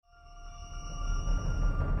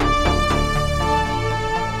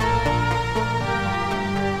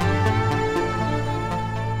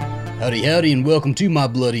Howdy, howdy, and welcome to My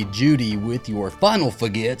Bloody Judy with your final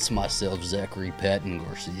forgets, myself, Zachary Patton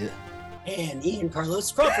Garcia. And Ian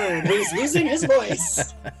Carlos Crawford, who's losing his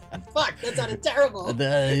voice. Fuck, that sounded terrible.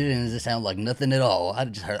 That doesn't sound like nothing at all. I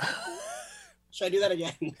just heard. Should I do that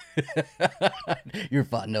again? You're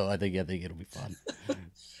fine. No, I think it'll be fun.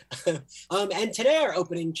 And today our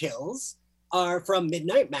opening kills are from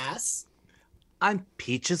Midnight Mass. I'm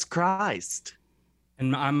Peaches Christ.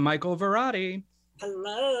 And I'm Michael Verratti.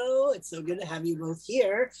 Hello, it's so good to have you both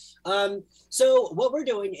here. So what we're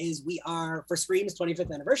doing is for Scream's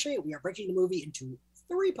 25th anniversary, we are breaking the movie into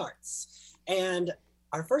 3 parts. And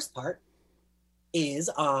our first part is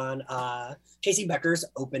on Casey Becker's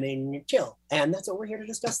opening kill. And that's what we're here to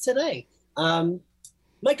discuss today.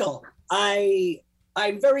 Michael,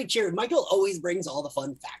 I'm very curious. Michael always brings all the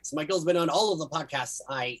fun facts. Michael's been on all of the podcasts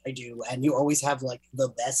I do, and you always have like the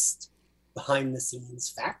best behind the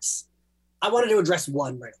scenes facts. I wanted to address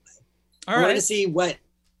one right away. I wanted to see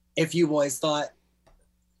if you boys thought,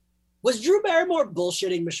 was Drew Barrymore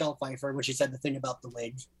bullshitting Michelle Pfeiffer when she said the thing about the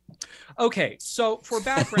wig? Okay, so for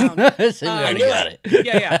background, I got it.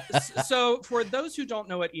 Yeah. So for those who don't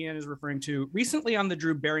know what Ian is referring to, recently on the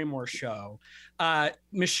Drew Barrymore show,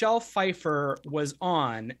 Michelle Pfeiffer was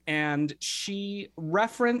on, and she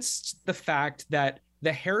referenced the fact that the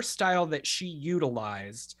hairstyle that she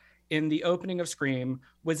utilized in the opening of Scream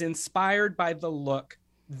was inspired by the look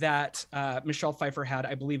that Michelle Pfeiffer had,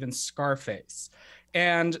 I believe, in Scarface.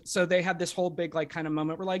 And so they had this whole big like kind of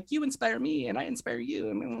moment where like, you inspire me and I inspire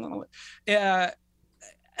you.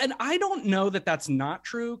 And I don't know that that's not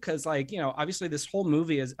true because like, you know, obviously this whole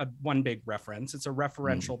movie is one big reference. It's a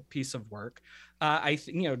referential piece of work. I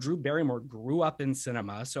think, you know, Drew Barrymore grew up in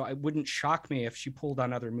cinema, so it wouldn't shock me if she pulled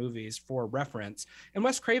on other movies for reference. And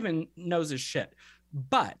Wes Craven knows his shit.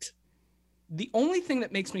 But the only thing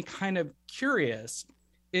that makes me kind of curious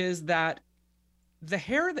is that the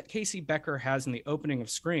hair that Casey Becker has in the opening of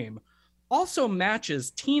Scream also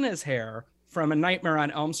matches Tina's hair from A Nightmare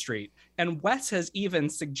on Elm Street. And Wes has even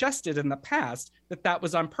suggested in the past that that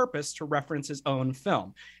was on purpose to reference his own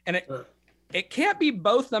film. And it can't be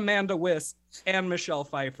both Amanda Wyss and Michelle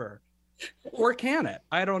Pfeiffer. Or can it?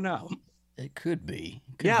 I don't know. It could be.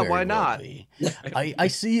 Yeah, why not? I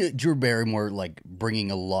see Drew Barrymore like bringing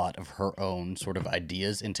a lot of her own sort of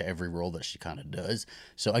ideas into every role that she kind of does.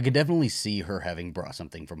 So I could definitely see her having brought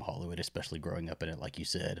something from Hollywood, especially growing up in it, like you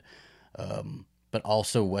said. But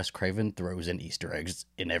also Wes Craven throws in Easter eggs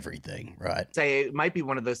in everything, right? Say it might be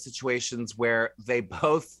one of those situations where they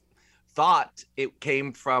both thought it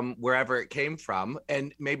came from wherever it came from,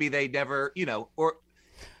 and maybe they never, you know, or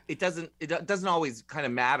it doesn't always kind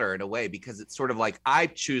of matter in a way, because it's sort of like, I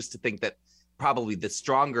choose to think that probably the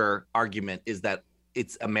stronger argument is that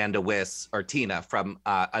it's Amanda Wyss or Tina from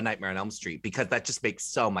A Nightmare on Elm Street, because that just makes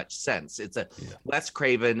so much sense. It's Wes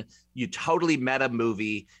Craven, you totally meta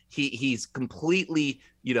movie. He's completely,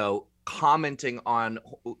 you know, commenting on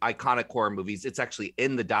iconic horror movies. It's actually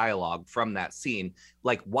in the dialogue from that scene.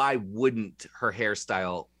 Like, why wouldn't her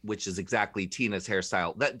hairstyle, which is exactly Tina's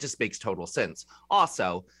hairstyle, that just makes total sense.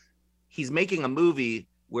 Also, he's making a movie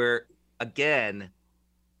where, again,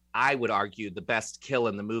 I would argue the best kill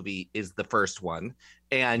in the movie is the first one.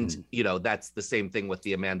 And, you know, that's the same thing with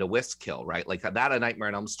the Amanda Wyss kill, right? Like that A Nightmare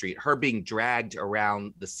on Elm Street, her being dragged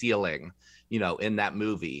around the ceiling, you know, in that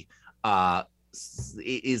movie,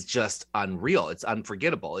 is just unreal. It's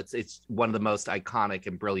unforgettable. It's one of the most iconic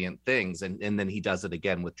and brilliant things. And then he does it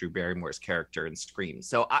again with Drew Barrymore's character in Scream.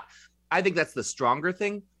 So I think that's the stronger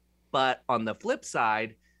thing. But on the flip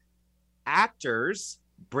side, actors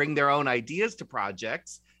bring their own ideas to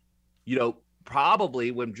projects. You know,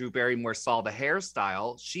 probably when Drew Barrymore saw the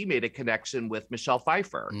hairstyle, she made a connection with Michelle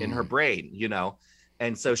Pfeiffer in her brain, you know,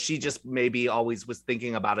 and so she just maybe always was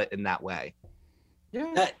thinking about it in that way.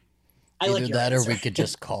 Yeah. Either that or we could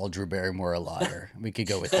just call Drew Barrymore a liar. We could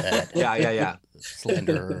go with that. Yeah.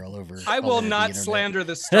 Slander her all over. I will not slander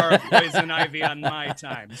the star of Poison Ivy on my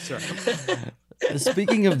time, sir.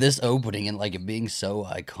 Speaking of this opening and like it being so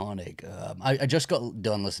iconic, I just got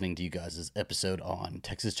done listening to you guys' episode on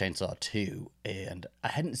Texas Chainsaw 2, and I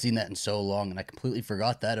hadn't seen that in so long, and I completely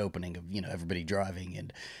forgot that opening of, you know, everybody driving,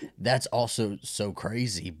 and that's also so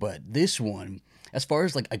crazy. But this one, as far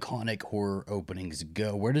as like iconic horror openings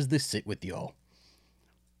go, where does this sit with y'all?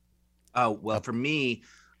 Oh, well, for me,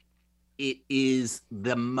 it is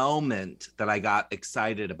the moment that I got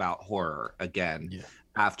excited about horror again. Yeah.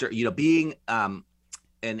 After, you know, being an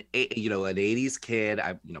 80s kid,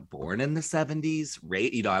 I, you know, born in the 70s,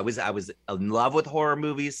 right? You know, I was in love with horror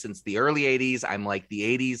movies since the early 80s. I'm like the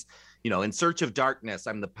 80s, you know, In Search of Darkness,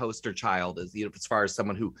 I'm the poster child as, you know, as far as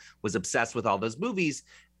someone who was obsessed with all those movies.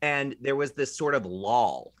 And there was this sort of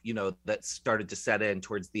lull, you know, that started to set in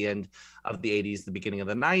towards the end of the 80s, the beginning of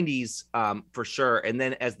the 90s, for sure. And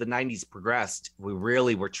then as the 90s progressed, we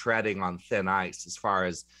really were treading on thin ice as far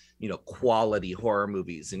as, you know, quality horror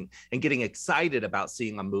movies and getting excited about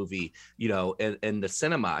seeing a movie, you know, in the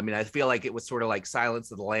cinema. I mean, I feel like it was sort of like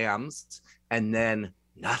Silence of the Lambs and then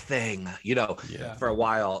nothing, you know, for a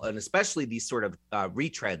while. And especially these sort of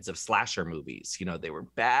retreads of slasher movies, you know, they were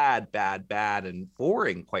bad and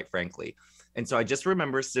boring, quite frankly. And so I just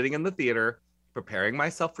remember sitting in the theater preparing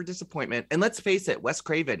myself for disappointment. And let's face it, Wes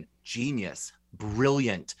Craven, genius,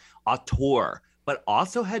 brilliant auteur, but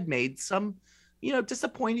also had made some, you know,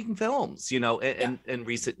 disappointing films, you know, in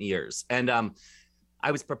recent years. And I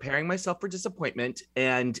was preparing myself for disappointment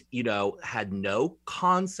and, you know, had no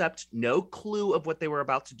concept, no clue of what they were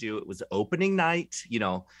about to do. It was opening night, you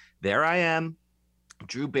know, there I am.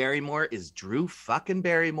 Drew Barrymore is Drew fucking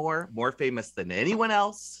Barrymore, more famous than anyone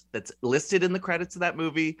else that's listed in the credits of that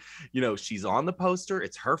movie. You know, she's on the poster.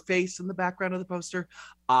 It's her face in the background of the poster.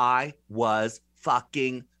 I was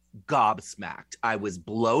fucking gobsmacked. I was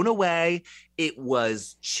blown away. It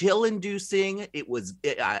was chill inducing.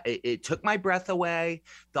 It took my breath away.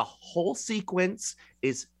 The whole sequence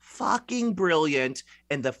is fucking brilliant.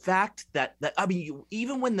 And the fact that I mean,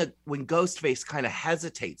 even when Ghostface kind of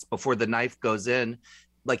hesitates before the knife goes in,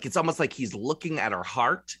 like it's almost like he's looking at her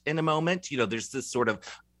heart in a moment. You know, there's this sort of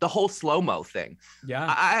the whole slow-mo thing. Yeah.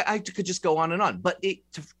 I could just go on and on. But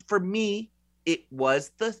for me, it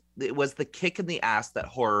was the kick in the ass that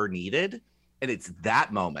horror needed, and it's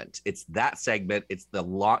that moment, it's that segment, it's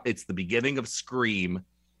the beginning of Scream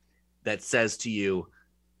that says to you,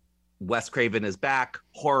 Wes Craven is back,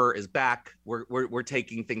 horror is back, we're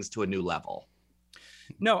taking things to a new level.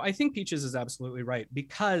 No, I think Peaches is absolutely right,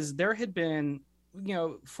 because there had been, you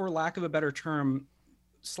know, for lack of a better term,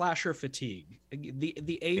 slasher fatigue.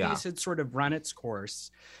 The 80s had sort of run its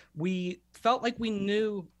course. We felt like we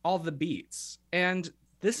knew all the beats, and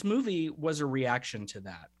this movie was a reaction to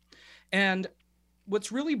that. And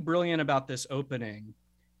what's really brilliant about this opening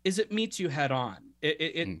is it meets you head on.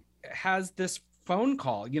 It has this phone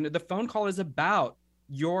call. You know, the phone call is about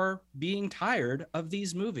your being tired of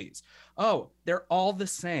these movies. Oh, they're all the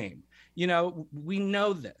same. You know, we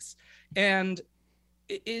know this. And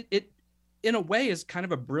it in a way is kind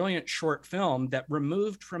of a brilliant short film that,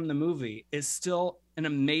 removed from the movie, is still an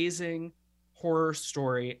amazing horror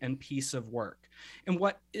story and piece of work. And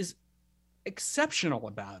what is exceptional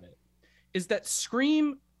about it is that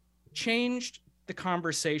Scream changed the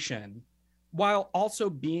conversation while also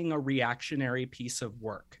being a reactionary piece of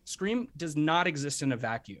work. Scream does not exist in a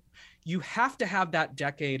vacuum. You have to have that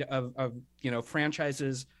decade of you know,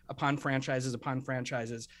 franchises upon franchises upon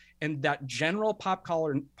franchises, and that general pop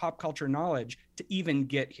culture knowledge to even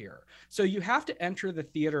get here. So you have to enter the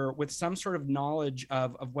theater with some sort of knowledge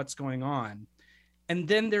of what's going on. And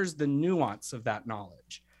then there's the nuance of that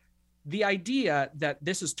knowledge. The idea that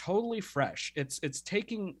this is totally fresh. It's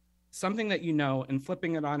taking something that you know and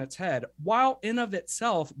flipping it on its head, while in of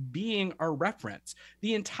itself being a reference.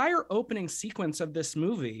 The entire opening sequence of this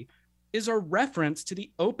movie is a reference to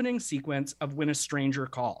the opening sequence of When a Stranger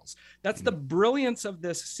Calls. That's the brilliance of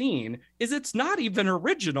this scene, is it's not even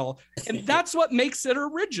original, and that's what makes it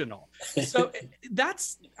original. So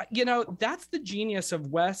that's, you know, that's the genius of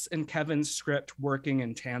Wes and Kevin's script working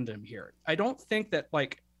in tandem here. I don't think that,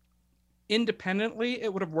 like, independently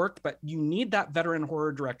it would have worked, but you need that veteran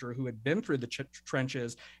horror director who had been through the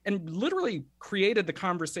trenches and literally created the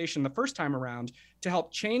conversation the first time around to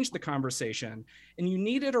help change the conversation. And you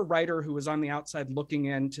needed a writer who was on the outside looking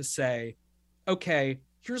in to say, okay,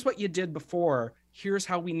 here's what you did before, here's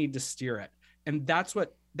how we need to steer it. And that's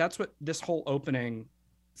what this whole opening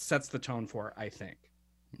sets the tone for, I think.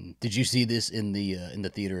 Did you see this in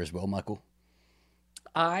the theater as well, Michael?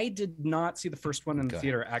 I did not see the first one in the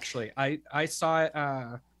theater, actually. I saw it,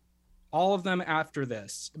 all of them after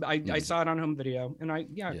this. I saw it on home video, and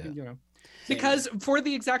you know, because for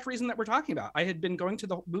the exact reason that we're talking about, I had been going to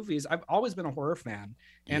the movies. I've always been a horror fan,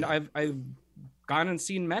 and I've gone and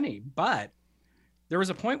seen many, but there was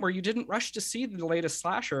a point where you didn't rush to see the latest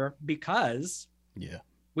slasher because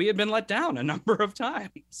we had been let down a number of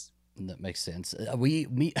times. That makes sense.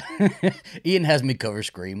 Ian has me cover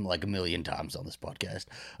Scream like a million times on this podcast.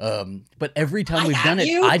 But every time we've done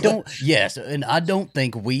it, I don't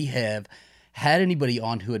think we have had anybody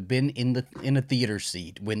on who had been in a theater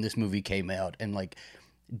seat when this movie came out and like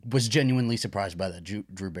was genuinely surprised by that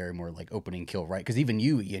Drew Barrymore like opening kill, right? Because even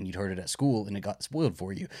you, Ian, you'd heard it at school and it got spoiled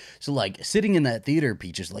for you. So like sitting in that theater,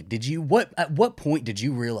 Peaches, like at what point did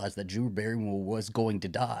you realize that Drew Barrymore was going to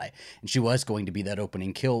die and she was going to be that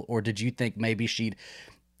opening kill, or did you think maybe she'd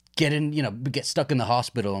get stuck in the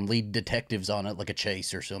hospital and lead detectives on it like a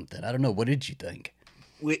chase or something. I don't know. What did you think?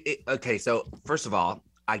 Okay, so first of all,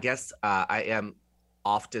 I guess I am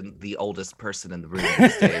often the oldest person in the room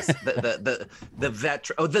these days. The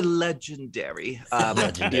veteran, the legendary,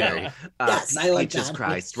 Legendary. Yes, I like Jesus that.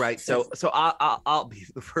 Christ, right? So I'll be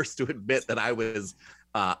the first to admit that I was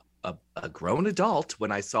a grown adult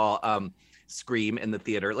when I saw Scream in the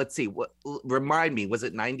theater. Let's see, remind me, was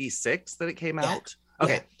it 96 that it came out?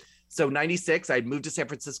 Okay, Yeah. so 96, I'd moved to San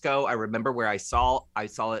Francisco. I remember where I saw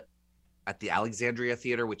it at the Alexandria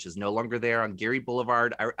Theater, which is no longer there, on Geary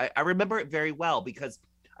Boulevard. I remember it very well because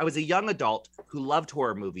I was a young adult who loved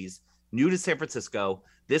horror movies, new to San Francisco.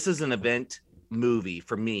 This is an event movie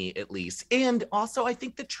for me, at least. And also, I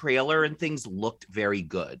think the trailer and things looked very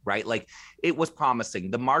good, right? Like, it was promising.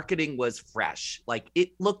 The marketing was fresh. Like,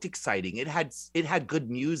 it looked exciting. It had good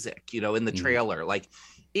music, in the trailer. Like,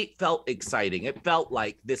 it felt exciting. It felt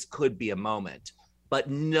like this could be a moment. But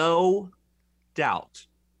no doubt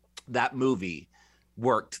that movie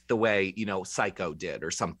worked the way, Psycho did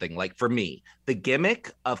or something. Like, for me, the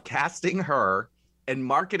gimmick of casting her and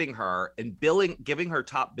marketing her and giving her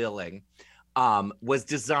top billing was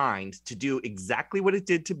designed to do exactly what it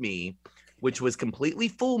did to me, which was completely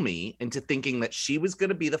fool me into thinking that she was going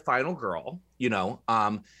to be the final girl,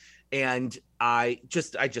 and I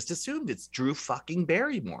just assumed it's Drew fucking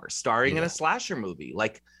Barrymore starring in a slasher movie.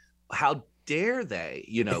 Like, how dare they,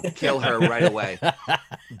 kill her right away?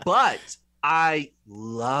 But I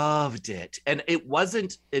loved it. And it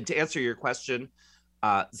wasn't, to answer your question,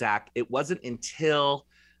 Zach, it wasn't until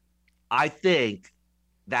I think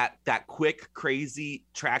that quick, crazy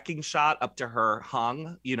tracking shot up to her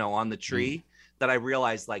hung, on the tree, that I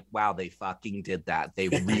realized, like, wow, they fucking did that. They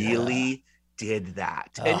really did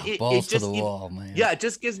that. And balls to the wall, man. Yeah, it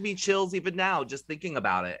just gives me chills even now, just thinking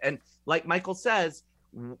about it. And like Michael says,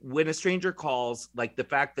 when a stranger calls, like, the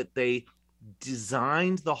fact that they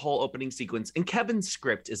designed the whole opening sequence, and Kevin's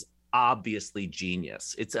script is obviously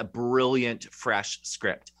genius. It's a brilliant, fresh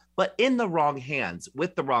script, but in the wrong hands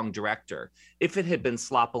with the wrong director. If it had been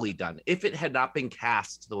sloppily done, if it had not been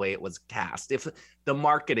cast the way it was cast, if the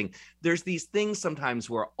marketing, there's these things sometimes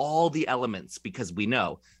where all the elements, because we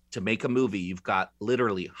know to make a movie, you've got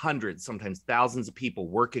literally hundreds, sometimes thousands of people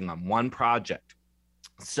working on one project.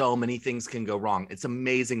 So many things can go wrong. It's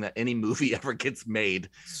amazing that any movie ever gets made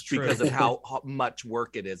because of how much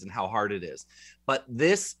work it is and how hard it is. But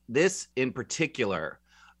this in particular,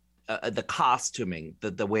 the costuming,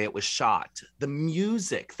 the way it was shot, the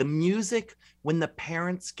music when the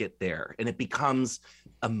parents get there and it becomes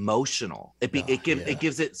emotional. It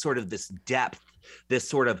gives it sort of this depth, this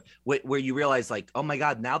sort of where you realize, like, oh my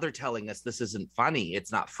God, now they're telling us this isn't funny.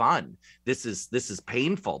 It's not fun. This is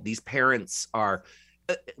painful. These parents are.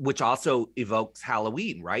 Which also evokes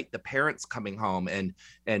Halloween, right? The parents coming home and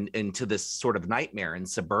into this sort of nightmare in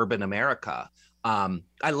suburban America. I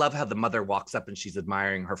love how the mother walks up and she's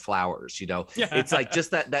admiring her flowers. It's like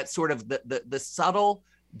just that sort of the subtle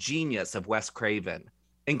genius of Wes Craven,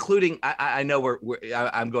 including I know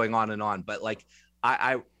I'm going on and on, but like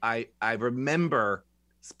I remember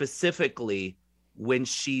specifically when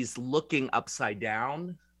she's looking upside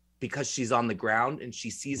down, because she's on the ground and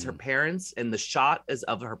she sees her parents and the shot is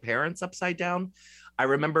of her parents upside down. I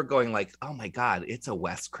remember going like, oh my God, it's a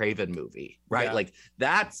Wes Craven movie, right? Yeah. Like,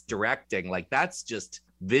 that's directing, like, that's just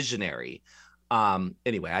visionary.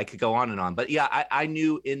 Anyway, I could go on and on, but yeah, I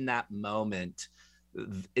knew in that moment,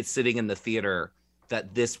 it's sitting in the theater,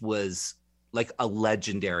 that this was like a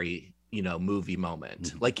legendary, movie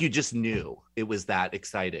moment. Like, you just knew it was that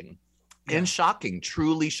exciting. And shocking,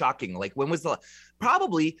 truly shocking. Like, when was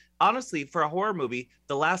probably, honestly, for a horror movie,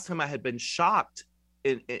 the last time I had been shocked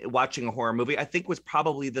in watching a horror movie, I think was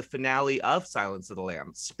probably the finale of Silence of the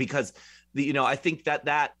Lambs, because I think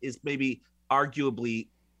that is maybe arguably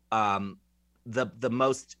the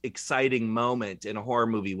most exciting moment in a horror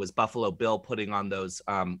movie was Buffalo Bill putting on those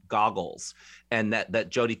goggles, and that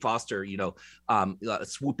Jodie Foster,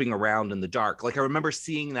 swooping around in the dark. Like, I remember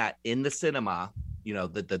seeing that in the cinema,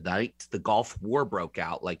 the night the Gulf War broke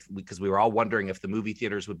out, like, because we were all wondering if the movie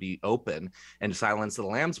theaters would be open, and Silence of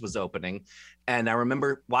the Lambs was opening. And I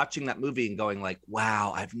remember watching that movie and going like,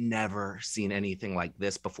 wow, I've never seen anything like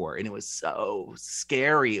this before. And it was so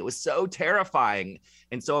scary. It was so terrifying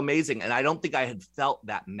and so amazing. And I don't think I had felt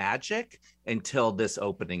that magic until this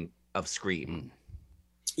opening of Scream.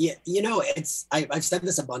 Yeah, I've said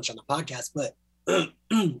this a bunch on the podcast,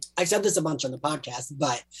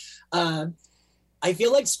 but I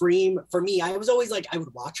feel like Scream, for me, I was always like, I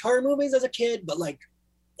would watch horror movies as a kid, but like,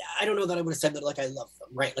 I don't know that I would have said that like I love them,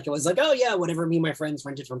 right? Like it was like, oh yeah, whatever me and my friends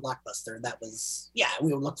rented from Blockbuster. That was, yeah,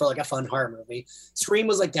 we would look for like a fun horror movie. Scream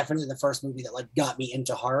was like definitely the first movie that like got me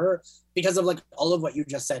into horror because of like all of what you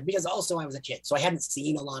just said. Because also I was a kid, so I hadn't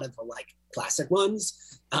seen a lot of the like classic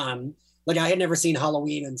ones. Like I had never seen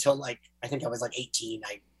Halloween until like I think I was like 18.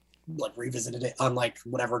 I like revisited it on like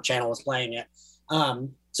whatever channel was playing it.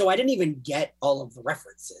 So I didn't even get all of the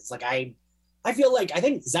references. Like I feel like I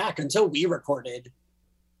think Zach, until we recorded,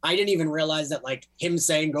 I didn't even realize that like him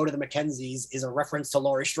saying go to the Mackenzies is a reference to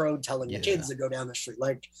Laurie Strode telling the kids to go down the street.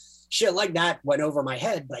 Like shit like that went over my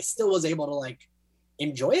head, but I still was able to like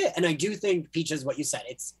enjoy it. And I do think, Peaches, what you said,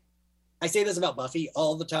 I say this about Buffy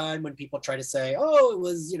all the time when people try to say, oh, it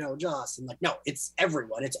was, Joss. And like, no, it's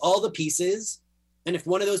everyone. It's all the pieces. And if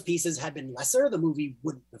one of those pieces had been lesser, the movie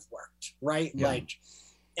wouldn't have worked, right? Yeah. Like,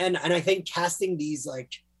 and I think casting these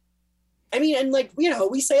like, I mean, and like,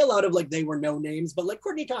 we say a lot of like they were no names, but like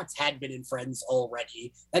Courtney Cox had been in Friends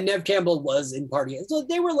already, and Neve Campbell was in Party. So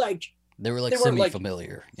they were like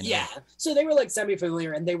semi-familiar. Yeah. So they were like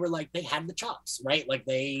semi-familiar, and they were like, they had the chops, right? Like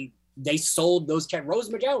they sold those. Rose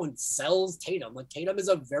McGowan sells Tatum. Like Tatum is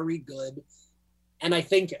a very good, and I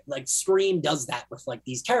think like Scream does that with like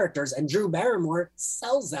these characters, and Drew Barrymore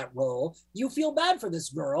sells that role. You feel bad for this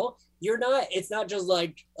girl. It's not just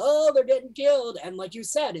like, oh, they're getting killed. And like you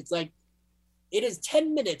said, it's like, it is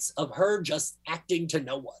 10 minutes of her just acting to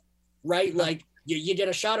no one, right? Mm-hmm. Like you get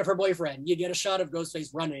a shot of her boyfriend, you get a shot of Ghostface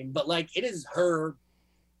running, but like it is her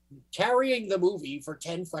carrying the movie for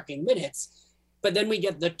 10 fucking minutes. But then we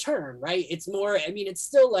get the turn, right? It's more, I mean, it's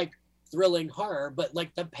still like thrilling horror, but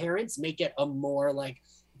like the parents make it a more like,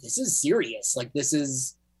 this is serious. Like this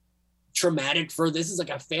is traumatic this is like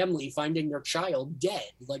a family finding their child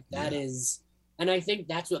dead. Like that is, and I think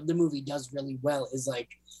that's what the movie does really well is like,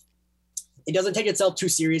 it doesn't take itself too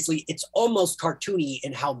seriously. It's almost cartoony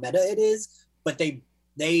in how meta it is, but they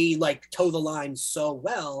like toe the line so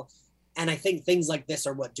well. And I think things like this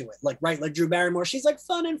are what do it. Like, right, like Drew Barrymore, she's like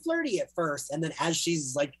fun and flirty at first. And then as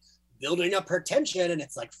she's like building up her tension and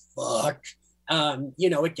it's like, fuck,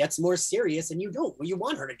 it gets more serious and you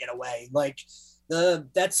want her to get away. Like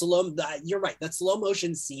you're right. That slow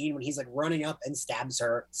motion scene when he's like running up and stabs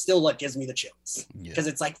her still like gives me the chills because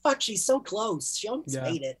it's like, fuck, she's so close. She almost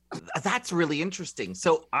made it. That's really interesting.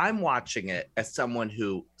 So I'm watching it as someone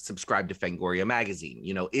who subscribed to Fangoria magazine,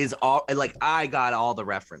 is all like, I got all the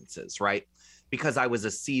references, right? Because I was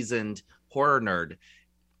a seasoned horror nerd.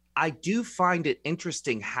 I do find it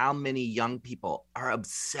interesting how many young people are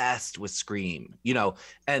obsessed with Scream,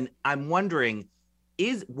 and I'm wondering,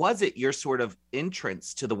 was it your sort of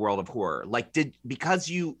entrance to the world of horror? Like because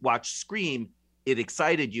you watched Scream, it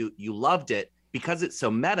excited you, you loved it because it's so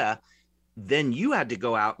meta, then you had to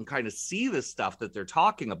go out and kind of see the stuff that they're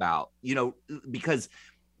talking about, because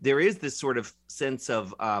there is this sort of sense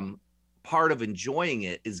of part of enjoying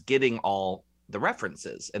it is getting all the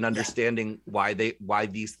references and understanding why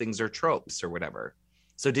these things are tropes or whatever.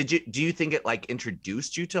 So do you think it like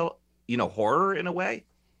introduced you to, horror in a way?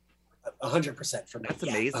 100% for me. That's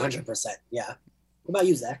amazing. 100%. Yeah. What about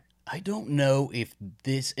you, Zach? I don't know if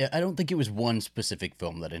I don't think it was one specific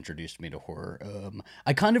film that introduced me to horror.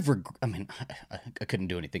 I kind of I couldn't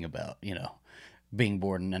do anything about, being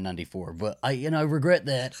born in '94, but I regret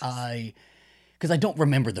that because I don't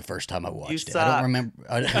remember the first time I watched it. I don't remember.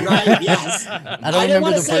 Right? Yes. I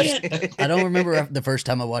don't remember the first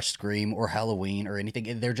time I watched Scream or Halloween or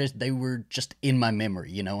anything. They were just in my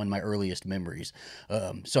memory, in my earliest memories.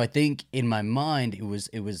 So I think in my mind it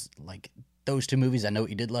was like those two movies. I know what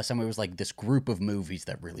you did last time. It was like this group of movies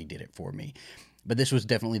that really did it for me. But this was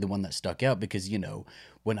definitely the one that stuck out because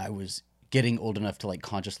when I was getting old enough to like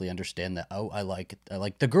consciously understand that I like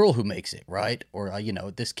the girl who makes it, right? Or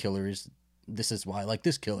this is why I like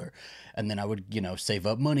this killer. And then I would, save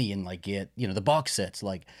up money and like get, the box sets.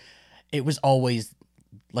 Like it was always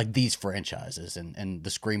like these franchises and the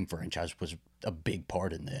Scream franchise was a big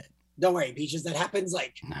part in that. Don't worry, Peaches. That happens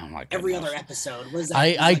like every other episode.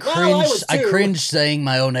 I cringe saying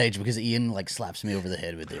my own age because Ian like slaps me over the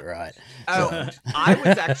head with it, right? Oh, I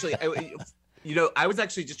was actually... I was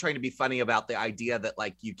actually just trying to be funny about the idea that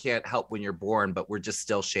like you can't help when you're born, but we're just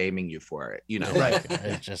still shaming you for it, Right.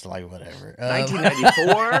 It's just like whatever.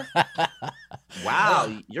 1994?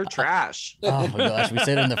 Wow, you're trash. Oh my gosh, we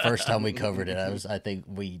said it in the first time we covered it. I think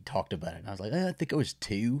we talked about it, and I was like, I think I was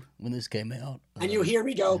 2 when this came out. And you hear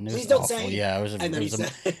me go, please don't say. Yeah, it was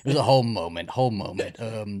a whole moment.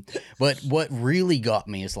 But what really got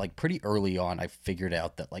me is like pretty early on, I figured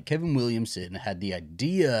out that like Kevin Williamson had the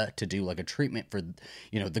idea to do like a treatment for,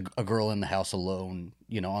 a girl in the house alone,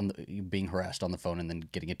 being harassed on the phone and then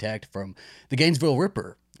getting attacked from the Gainesville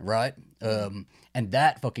Ripper. right? And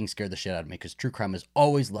that fucking scared the shit out of me because true crime has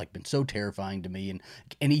always like been so terrifying to me, and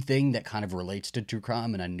anything that kind of relates to true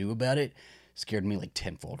crime and I knew about it scared me like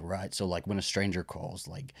tenfold, right? So like when a stranger calls,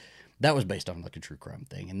 like that was based on like a true crime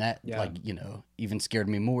thing, and that like, you know, even scared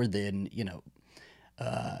me more than, you know,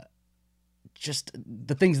 just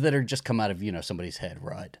the things that are just come out of, you know, somebody's head,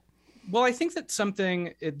 right? Well, I think that's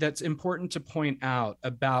something that's important to point out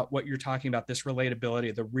about what you're talking about, this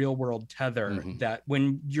relatability, the real world tether, that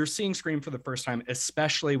when you're seeing Scream for the first time,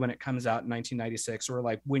 especially when it comes out in 1996, or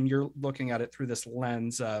like when you're looking at it through this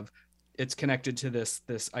lens of it's connected to this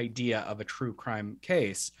idea of a true crime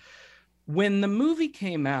case. When the movie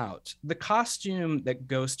came out, the costume that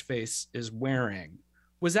Ghostface is wearing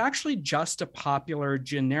was actually just a popular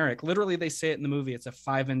generic. Literally, they say it in the movie, it's a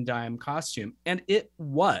 5 and dime costume. And it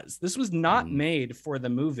was. This was not made for the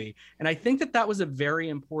movie. And I think that was a very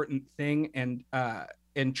important thing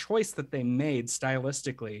and choice that they made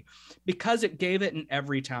stylistically, because it gave it an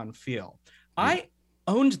Everytown feel. I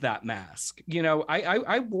owned that mask. You know,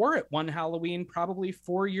 I wore it one Halloween probably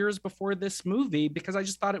 4 years before this movie because I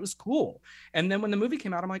just thought it was cool. And then when the movie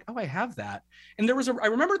came out, I'm like, oh, I have that. And I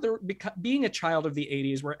remember being a child of the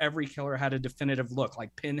 80s where every killer had a definitive look,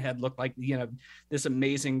 like Pinhead looked like, you know, this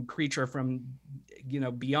amazing creature from, you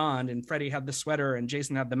know, beyond, and Freddy had the sweater and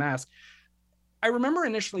Jason had the mask. I remember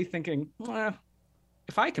initially thinking,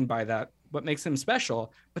 if I can buy that, what makes him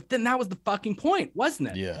special? But then that was the fucking point, wasn't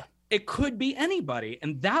it? Yeah. It could be anybody.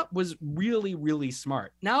 And that was really, really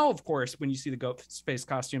smart. Now, of course, when you see the Ghostface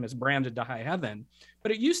costume, it's branded to high heaven.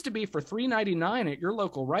 But it used to be for $3.99 at your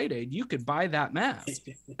local Rite Aid, you could buy that mask.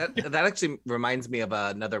 That actually reminds me of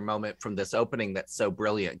another moment from this opening that's so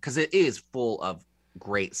brilliant, because it is full of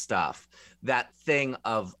great stuff. That thing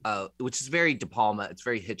of, which is very De Palma, it's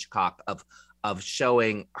very Hitchcock, of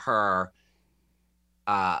showing her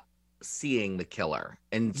seeing the killer.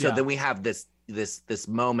 And so then we have this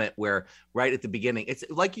moment where right at the beginning, it's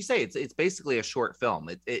like you say, it's basically a short film.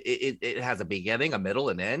 It has a beginning, a middle,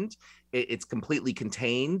 and end. It's completely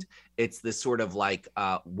contained. It's this sort of like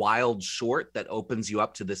wild short that opens you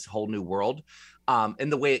up to this whole new world.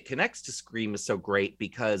 And the way it connects to Scream is so great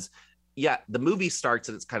because the movie starts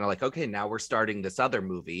and it's kind of like, okay, now we're starting this other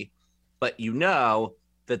movie, but you know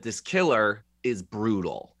that this killer is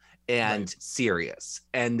brutal and serious,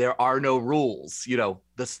 and there are no rules. You know,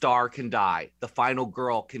 the star can die, the final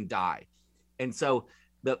girl can die. And so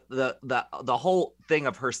the whole thing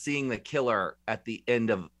of her seeing the killer at the end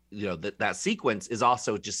of, you know, that sequence is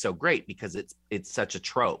also just so great because it's such a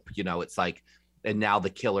trope. You know, it's like, and now the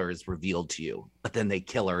killer is revealed to you, but then they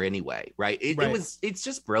kill her anyway, right? It's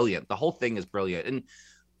just brilliant. The whole thing is brilliant. And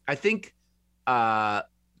I think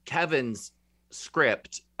Kevin's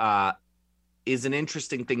script is an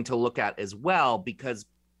interesting thing to look at as well, because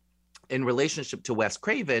in relationship to Wes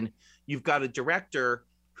Craven, you've got a director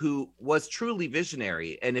who was truly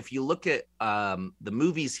visionary. And if you look at the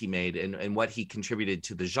movies he made and what he contributed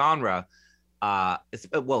to the genre,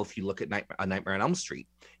 if you look at Nightmare on Elm Street,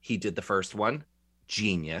 he did the first one,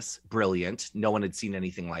 genius, brilliant. No one had seen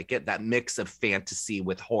anything like it. That mix of fantasy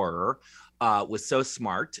with horror was so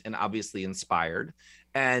smart and obviously inspired.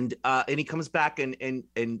 And he comes back and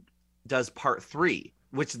does part 3,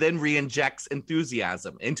 which then re-injects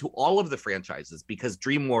enthusiasm into all of the franchises, because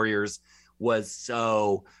Dream Warriors was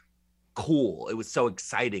so cool. It was so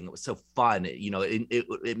exciting. It was so fun.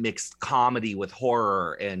 It mixed comedy with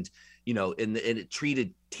horror, and, you know, and it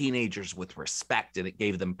treated teenagers with respect, and it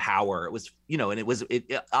gave them power. It was, you know, and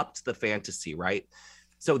it upped the fantasy, right?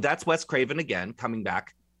 So that's Wes Craven again coming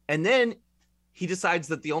back. And then he decides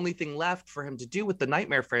that the only thing left for him to do with the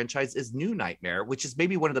Nightmare franchise is New Nightmare, which is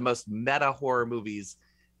maybe one of the most meta horror movies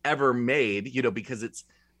ever made, you know, because it's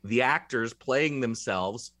the actors playing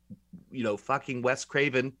themselves, you know, fucking Wes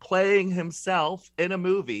Craven playing himself in a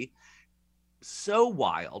movie. So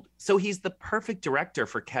wild. So he's the perfect director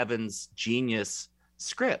for Kevin's genius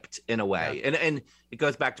script in a way. Yeah. And it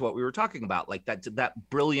goes back to what we were talking about, like that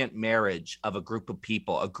brilliant marriage of a group of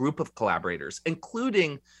people, a group of collaborators,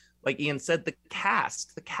 including, like Ian said, the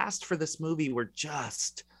cast for this movie were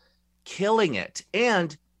just killing it.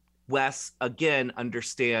 And Wes, again,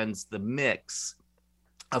 understands the mix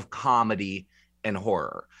of comedy and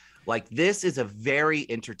horror. Like, this is a very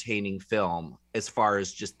entertaining film as far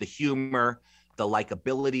as just the humor, the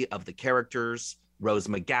likability of the characters. Rose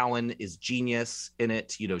McGowan is genius in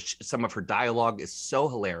it. You know, some of her dialogue is so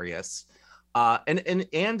hilarious. And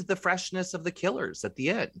the freshness of the killers at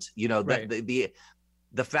the end. You know,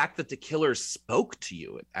 the fact that the killers spoke to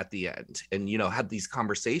you at the end and, you know, had these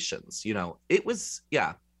conversations, you know, it was,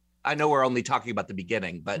 I know we're only talking about the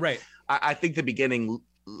beginning, but I think the beginning,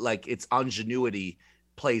 like, its ingenuity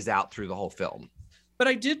plays out through the whole film. But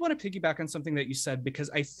I did want to piggyback on something that you said, because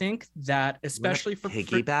I think that especially for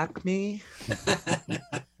piggyback me.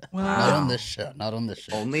 Well, Not on this show. Not on this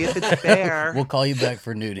show. Only if it's fair. We'll call you back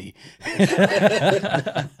for nudie.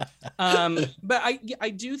 But I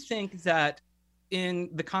do think that in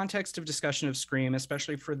the context of discussion of Scream,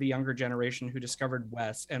 especially for the younger generation who discovered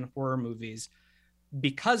Wes and horror movies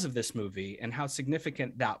because of this movie and how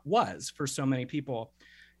significant that was for so many people,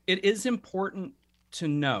 it is important to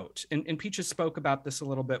note, and Peaches spoke about this a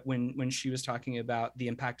little bit when she was talking about the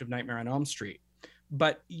impact of Nightmare on Elm Street,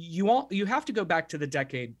 but you have to go back to the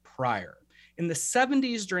decade prior. In the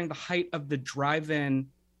 70s, during the height of the drive-in,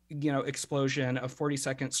 explosion of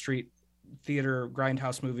 42nd Street theater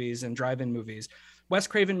grindhouse movies and drive-in movies, Wes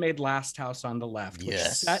Craven made Last House on the Left, which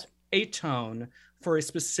set a tone for a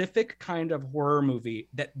specific kind of horror movie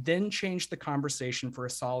that then changed the conversation for a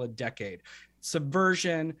solid decade.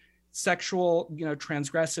 Subversion, sexual,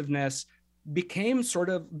 transgressiveness became sort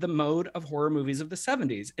of the mode of horror movies of the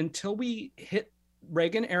 70s. Until we hit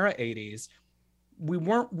Reagan era 80s, we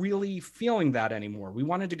weren't really feeling that anymore. We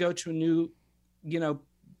wanted to go to a new,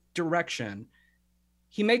 direction.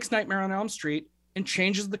 He makes Nightmare on Elm Street and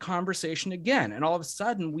changes the conversation again. And all of a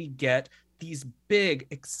sudden we get these big,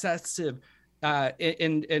 excessive,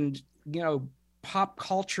 pop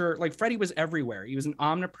culture, like Freddy was everywhere. He was an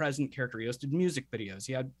omnipresent character. He hosted music videos.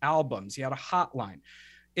 He had albums. He had a hotline.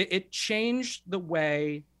 It changed the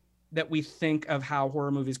way that we think of how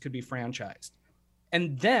horror movies could be franchised.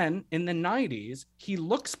 And then in the 90s, he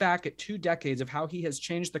looks back at 2 decades of how he has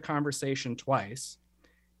changed the conversation twice,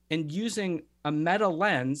 and using a meta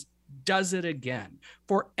lens, does it again.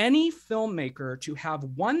 For any filmmaker to have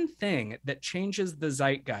one thing that changes the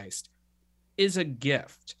zeitgeist is a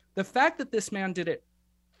gift. The fact that this man did it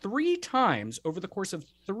 3 times over the course of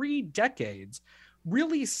 3 decades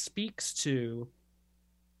really speaks to,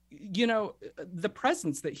 the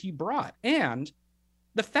presence that he brought, and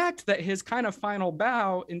the fact that his kind of final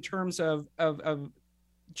bow in terms of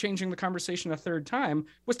changing the conversation a 3rd time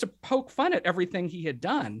was to poke fun at everything he had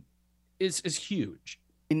done is huge.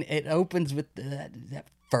 And it opens with that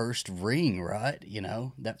first ring, right?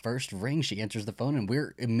 That first ring, she answers the phone and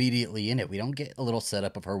we're immediately in it. We don't get a little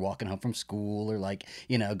setup of her walking home from school or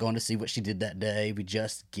going to see what she did that day. We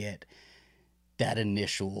just get that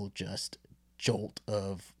initial just jolt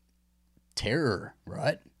of terror,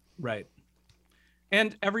 right? Right.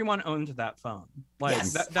 And everyone owned that phone.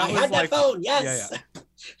 Yes, that I was had that phone. Yes.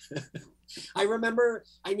 Yeah. I remember,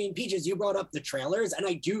 Peaches, you brought up the trailers, and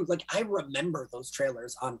I remember those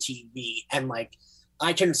trailers on TV, and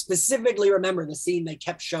I can specifically remember the scene they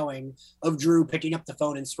kept showing of Drew picking up the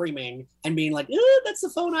phone and screaming and being like, that's the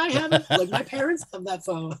phone I have. My parents have that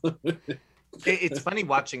phone. It's funny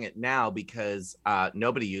watching it now because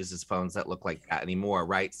nobody uses phones that look like that anymore,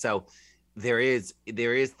 right? So there is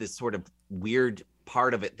this sort of weird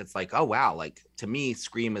part of it that's like, oh wow, to me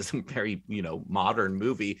Scream is a very modern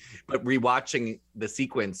movie, but rewatching the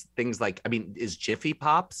sequence, things is Jiffy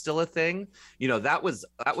Pop still a thing? That was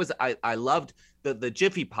I loved the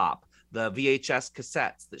Jiffy Pop, the VHS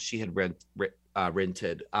cassettes that she had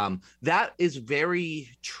rented. That is very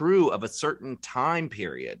true of a certain time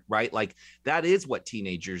period, right? That is what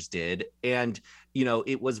teenagers did, and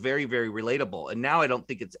it was very, very relatable. And now I don't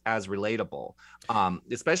think it's as relatable,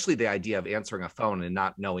 especially the idea of answering a phone and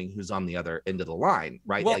not knowing who's on the other end of the line,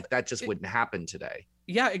 right? Well, that just wouldn't happen today.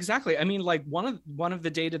 Yeah, exactly. I mean, one of the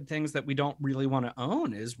dated things that we don't really want to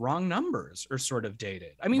own is wrong numbers are sort of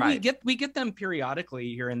dated. I mean, right. we get them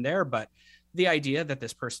periodically here and there, but the idea that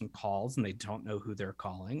this person calls and they don't know who they're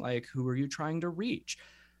calling, who are you trying to reach?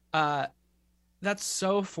 That's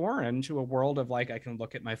so foreign to a world of I can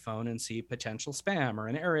look at my phone and see potential spam or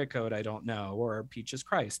an area code I don't know, or Peaches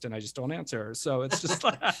Christ, and I just don't answer. So it's just you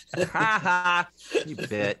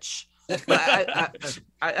bitch. But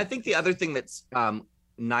I think the other thing that's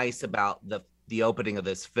nice about the opening of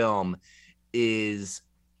this film is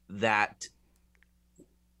that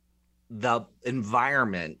the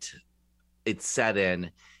environment it's set in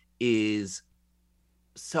is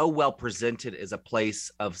so well presented as a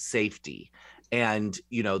place of safety. And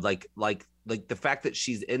the fact that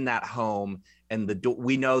she's in that home and the door,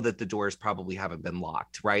 we know that the doors probably haven't been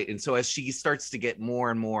locked, right? And so as she starts to get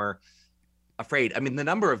more and more afraid, I mean, the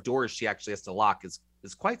number of doors she actually has to lock is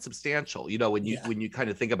quite substantial, when you kind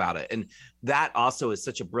of think about it. And that also is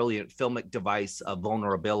such a brilliant filmic device of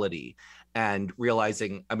vulnerability and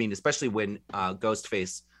realizing, I mean, especially when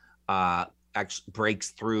Ghostface actually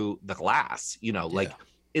breaks through the glass,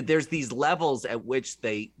 there's these levels at which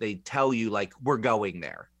they tell you we're going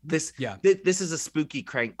there. This is a spooky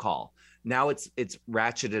crank call. Now it's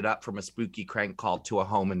ratcheted up from a spooky crank call to a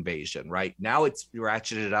home invasion, right? Now it's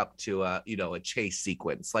ratcheted up to a, you know, a chase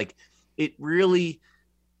sequence. Like, it really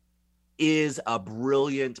is a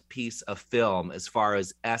brilliant piece of film as far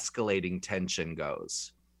as escalating tension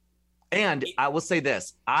goes. And I will say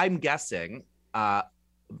this, I'm guessing,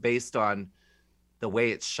 based on the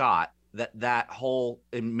way it's shot, that whole,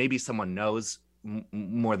 and maybe someone knows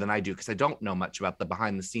more than I do, because I don't know much about the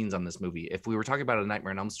behind the scenes on this movie. If we were talking about A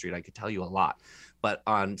Nightmare on Elm Street, I could tell you a lot, but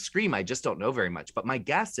on Scream, I just don't know very much. But my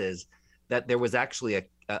guess is that there was actually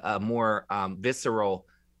a more visceral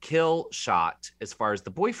kill shot as far as the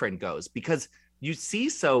boyfriend goes, because you see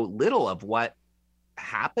so little of what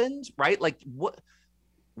happened, right? Like,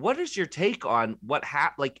 what is your take on what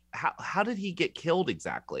happened? Like, how did he get killed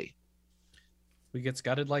exactly? We get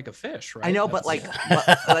gutted like a fish, right? I know, but like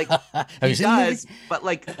he does, but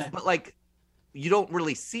like you don't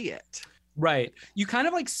really see it. Right. You kind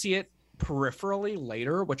of like see it peripherally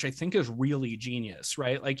later, which I think is really genius,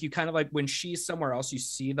 right? Like, you kind of like, when she's somewhere else, you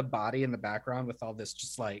see the body in the background with all this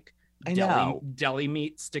just like deli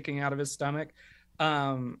meat sticking out of his stomach.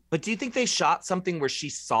 But do you think they shot something where she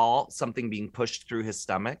saw something being pushed through his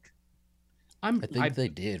stomach? I think they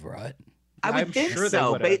did, right? I would think sure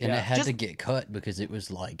so, and it had to get cut because it was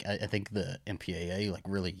like, I think the MPAA like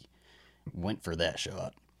really went for that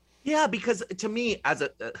shot. Yeah, because to me, as a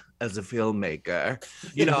filmmaker,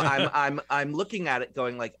 you know, I'm looking at it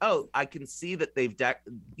going like, oh, I can see that they've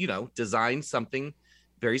designed something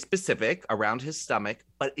very specific around his stomach,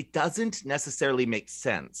 but it doesn't necessarily make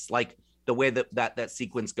sense. Like the way that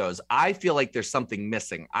sequence goes, I feel like there's something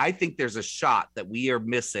missing. I think there's a shot that we are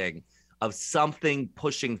missing of something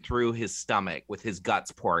pushing through his stomach with his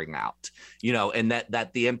guts pouring out, you know, and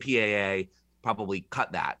that the MPAA probably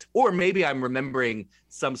cut that. Or maybe I'm remembering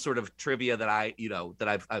some sort of trivia that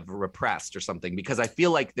I've repressed or something, because I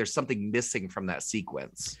feel like there's something missing from that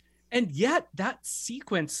sequence. And yet that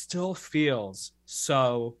sequence still feels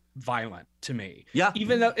so violent to me. Yeah.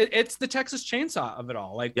 Even though it's the Texas Chainsaw of it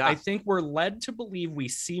all. Like, yeah. I think we're led to believe we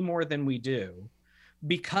see more than we do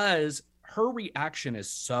because her reaction is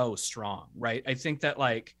so strong, right? I think that,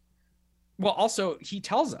 like, well, also he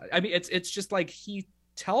tells us, I mean, it's just like he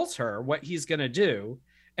tells her what he's going to do.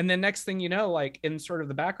 And then next thing you know, like in sort of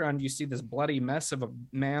the background, you see this bloody mess of a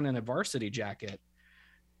man in a varsity jacket.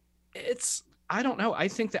 I don't know. I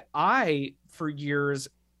think that I, for years,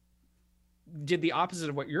 did the opposite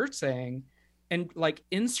of what you're saying and like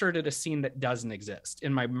inserted a scene that doesn't exist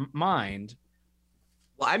in my mind.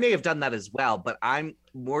 Well, I may have done that as well, but I'm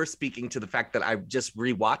more speaking to the fact that I've just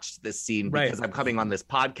rewatched this scene because I'm coming on this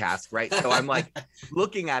podcast, right? So I'm like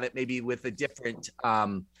looking at it maybe with a different,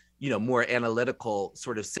 more analytical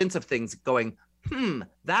sort of sense of things going,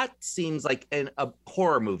 that seems like a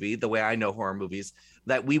horror movie, the way I know horror movies,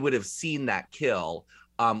 that we would have seen that kill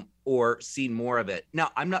or seen more of it.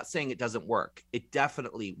 Now, I'm not saying it doesn't work. It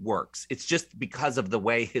definitely works. It's just because of the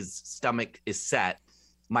way his stomach is set.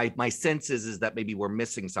 My sense is that maybe we're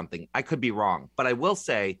missing something. I could be wrong, but I will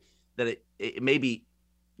say that it maybe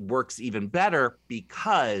works even better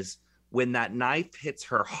because when that knife hits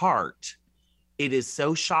her heart, it is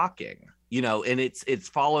so shocking, and it's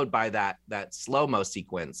followed by that slow-mo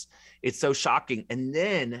sequence. It's so shocking. And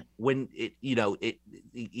then when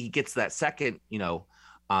he gets that second,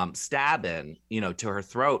 stab in, to her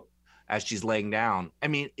throat as she's laying down. I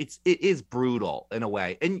mean, it is brutal in a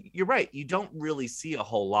way. And you're right, you don't really see a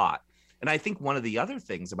whole lot. And I think one of the other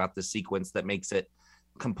things about the sequence that makes it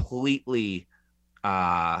completely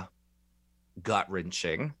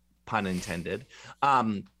gut-wrenching, pun intended,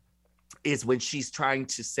 is when she's trying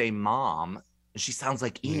to say mom, she sounds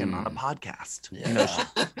like Ian on a podcast.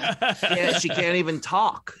 Yeah. She can't even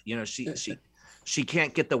talk. She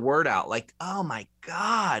can't get the word out. Like, oh my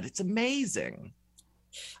God, it's amazing.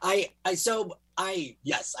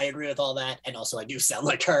 Yes, I agree with all that, and also I do sound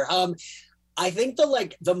like her. I think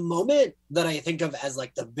the moment that I think of as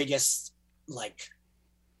like the biggest like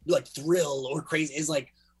thrill or crazy is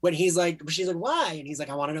like when she's like, why? And he's like,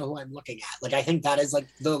 I want to know who I'm looking at. Like, I think that is like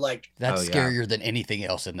that's scarier than anything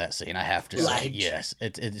else in that scene. I have to say, yes,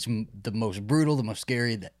 it's the most brutal, the most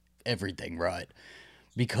scary, everything, right?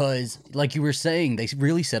 Because, like you were saying, they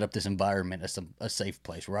really set up this environment as a safe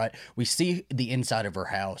place, right? We see the inside of her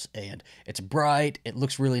house, and it's bright. It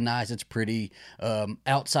looks really nice. It's pretty.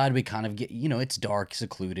 Outside, we kind of get, it's dark,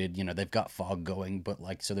 secluded. They've got fog going, but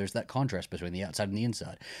so there's that contrast between the outside and the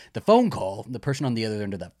inside. The phone call, the person on the other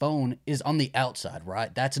end of that phone is on the outside,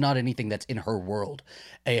 right? That's not anything that's in her world.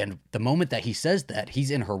 And the moment that he says that,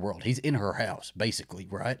 he's in her world. He's in her house, basically,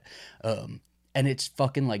 right? and it's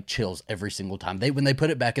fucking like chills every single time. When they put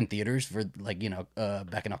it back in theaters for like,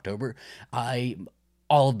 back in October,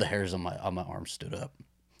 all of the hairs on my arms stood up.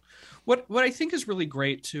 What I think is really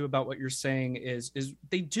great too about what you're saying is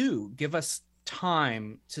they do give us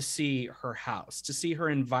time to see her house, to see her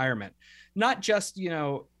environment, not just,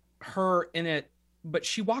 her in it, but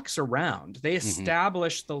she walks around. They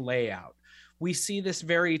establish the layout. We see this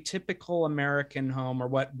very typical American home, or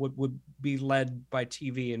what would be led by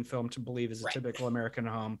TV and film to believe is a typical American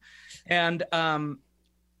home. And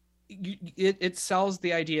it sells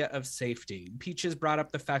the idea of safety. Peaches brought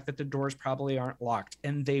up the fact that the doors probably aren't locked,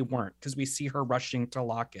 and they weren't, because we see her rushing to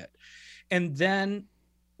lock it. And then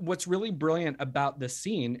what's really brilliant about this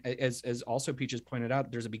scene, as also Peaches pointed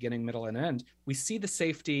out, there's a beginning, middle, and end. We see the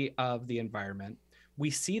safety of the environment. We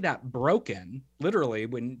see that broken, literally,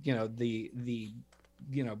 when the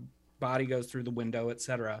body goes through the window,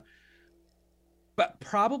 etc. But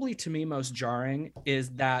probably to me most jarring is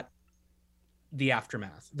that the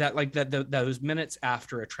aftermath, those minutes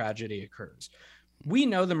after a tragedy occurs. We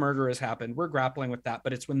know the murder has happened. We're grappling with that,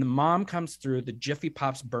 but it's when the mom comes through, the Jiffy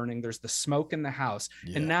Pop's burning, there's the smoke in the house.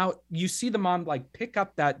 Yeah. And now you see the mom pick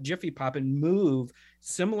up that Jiffy Pop and move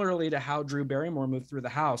similarly to how Drew Barrymore moved through the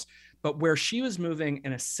house. But where she was moving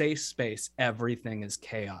in a safe space, everything is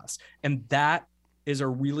chaos. And that is a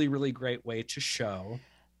really, really great way to show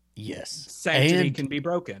sanctity can be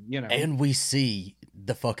broken, And we see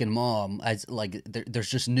the fucking mom as there's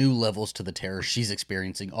just new levels to the terror she's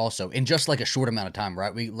experiencing also in just a short amount of time,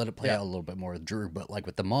 right? We let it play out a little bit more with Drew, but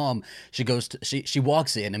with the mom, she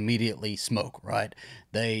walks in immediately, smoke, right?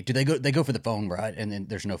 They go for the phone, right? And then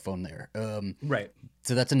there's no phone there. Right.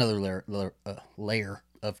 So that's another layer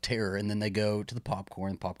of terror. And then they go to the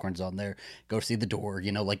popcorn's on there, go see the door,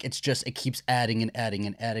 it keeps adding and adding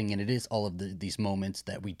and adding. And it is all of these moments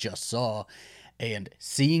that we just saw, and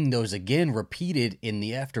seeing those again repeated in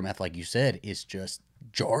the aftermath, like you said, is just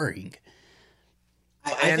jarring.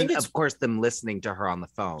 I think of course them listening to her on the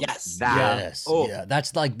phone. Yes. Yeah.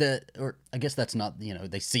 That's or I guess that's not,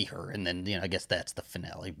 they see her and then, I guess that's the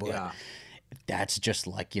finale, but that's just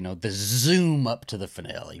the zoom up to the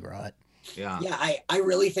finale, right? Yeah. Yeah, I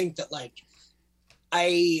really think that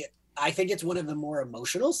I think it's one of the more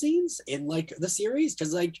emotional scenes in the series,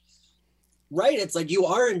 because it's you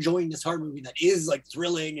are enjoying this horror movie that is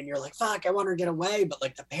thrilling, and you're fuck, I want her to get away, but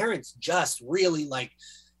the parents just really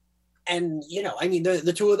and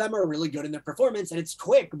the two of them are really good in their performance, and it's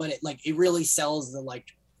quick, but it really sells the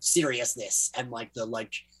seriousness and the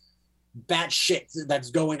bad shit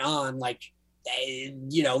that's going on,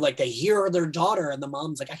 they hear their daughter and the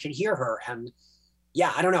mom's I can hear her, and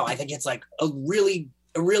I don't know, I think it's a really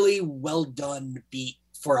well done beat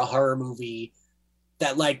for a horror movie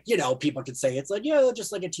that people could say it's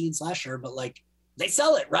just a teen slasher, but they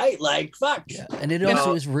sell it, right? Fuck. Yeah. And it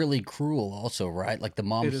also is really cruel also, right? The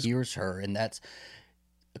mom hears her, and that's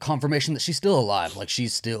a confirmation that she's still alive,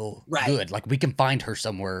 she's still good, we can find her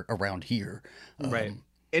somewhere around here, right?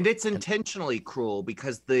 And it's intentionally cruel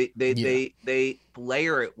because they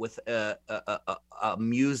layer it with a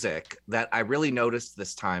music that I really noticed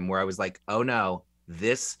this time, where I was oh no,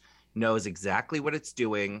 this knows exactly what it's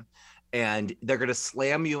doing, and they're going to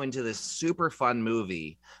slam you into this super fun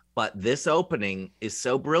movie. But this opening is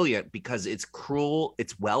so brilliant because it's cruel,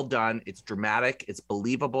 it's well done, it's dramatic, it's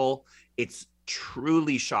believable, it's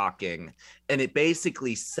truly shocking, and it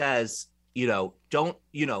basically says, don't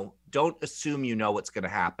assume what's going to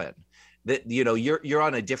happen. That you're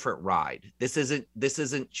on a different ride. This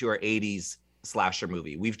isn't your 80s slasher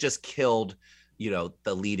movie. We've just killed the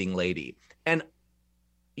leading lady. And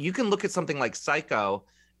you can look at something like Psycho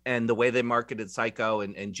and the way they marketed Psycho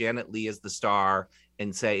and Janet Leigh as the star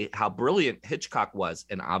and say how brilliant Hitchcock was,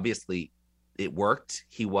 and obviously it worked.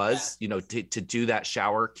 He was to do that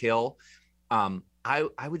shower kill.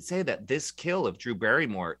 I would say that this kill of Drew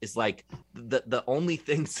Barrymore is the only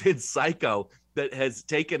thing since Psycho that has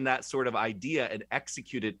taken that sort of idea and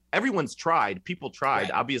executed. Everyone's tried. People tried.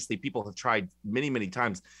 Right. Obviously, people have tried many, many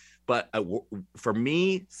times. But for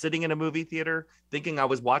me, sitting in a movie theater, thinking I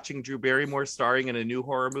was watching Drew Barrymore starring in a new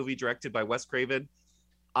horror movie directed by Wes Craven,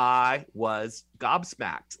 I was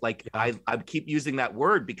gobsmacked. I keep using that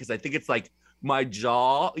word because I think it's my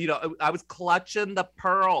jaw, I was clutching the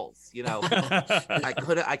pearls,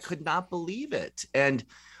 I could not believe it. And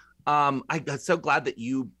I'm so glad that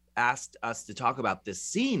you asked us to talk about this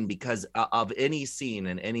scene, because of any scene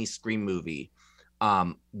in any Scream movie,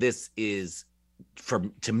 this is,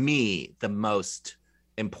 to me, the most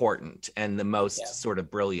important and the most sort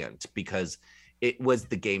of brilliant, because it was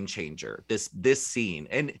the game changer. This scene,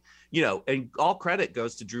 and and all credit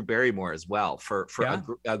goes to Drew Barrymore as well for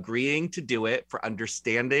agreeing to do it, for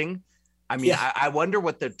understanding. I mean, I wonder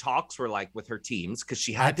what the talks were like with her teams, because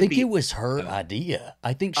she had I think it was her idea.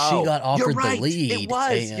 I think she got offered the lead. It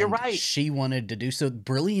was. You're right. She wanted to do so.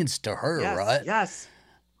 Brilliance to her, right? Yes.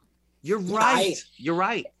 You're right. You're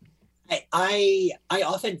right. I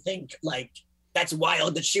often think like that's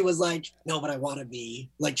wild that she was like, no, but I want to be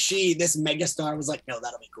like this megastar was like, no,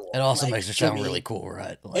 that'll be cool. It also like, makes her sound really cool,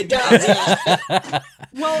 right? Like, it does, yeah.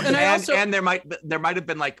 Well, and there might have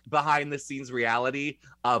been like behind the scenes reality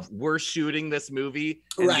of we're shooting this movie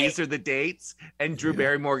and these are the dates, and Drew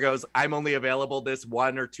Barrymore goes, I'm only available this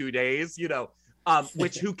 1 or 2 days,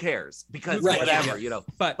 which who cares, because whatever,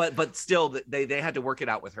 but still they had to work it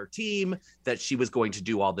out with her team that she was going to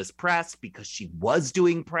do all this press, because she was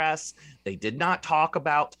doing press. They did not talk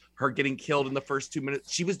about her getting killed in the first 2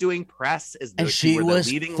 minutes. She was doing press as she was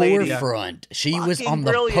the leading forefront. Lady. She was on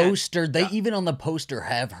the poster. They even on the poster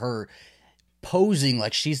have her posing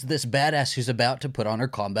like she's this badass who's about to put on her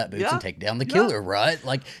combat boots and take down the killer, right?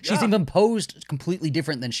 Like she's even posed completely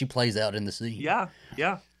different than she plays out in the scene. Yeah.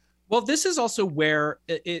 Well, this is also where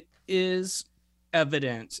it is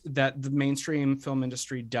evident that the mainstream film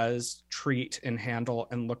industry does treat and handle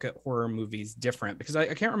and look at horror movies different, because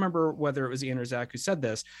I can't remember whether it was Ian or Zach who said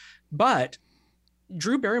this, but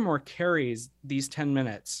Drew Barrymore carries these 10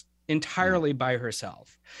 minutes entirely by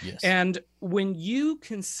herself. Yes. And when you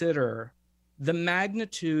consider the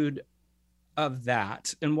magnitude of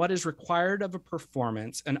that and what is required of a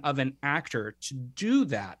performance and of an actor to do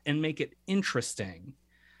that and make it interesting,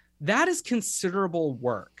 that is considerable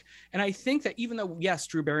work. And I think that even though, yes,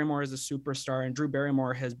 Drew Barrymore is a superstar and Drew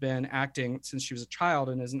Barrymore has been acting since she was a child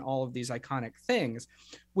and is in all of these iconic things,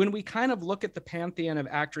 when we kind of look at the pantheon of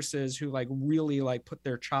actresses who like really like put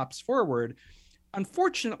their chops forward,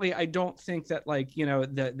 unfortunately, I don't think that like,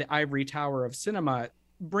 the ivory tower of cinema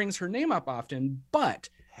brings her name up often, but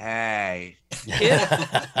hey,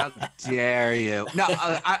 how dare you? No,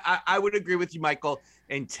 I would agree with you, Michael,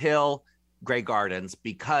 until Grey Gardens,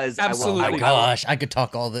 because absolutely. I could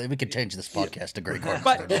talk we could change this podcast to Grey Gardens.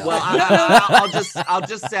 But I'll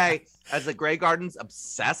just say, as a Grey Gardens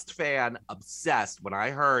obsessed fan, when I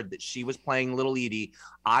heard that she was playing Little Edie,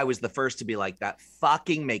 I was the first to be like, that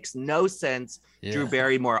fucking makes no sense. Yeah. Drew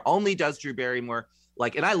Barrymore only does Drew Barrymore.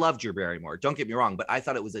 And I love Drew Barrymore, don't get me wrong, but I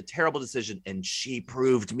thought it was a terrible decision, and she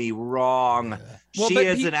proved me wrong. Yeah. She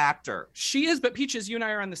is an actor. She is, but Peaches, you and I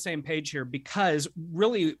are on the same page here, because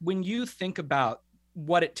really, when you think about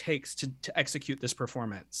what it takes to execute this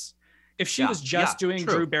perforence, if she was just doing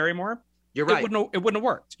Drew Barrymore, you're right. It wouldn't have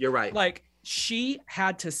worked. You're right. Like, she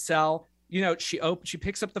had to sell. She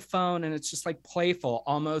picks up the phone and it's just like playful,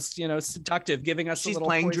 almost, seductive, giving us she's a little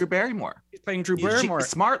playing poison. Drew Barrymore. She's playing Drew Barrymore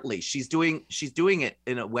smartly. She's doing it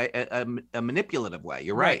in a way, a manipulative way.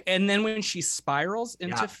 You're right. And then when she spirals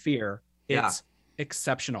into fear, it's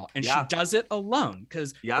exceptional. And she does it alone,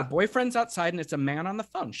 because her boyfriend's outside and it's a man on the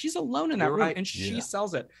phone. She's alone in that room and she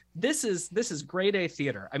sells it. This is grade A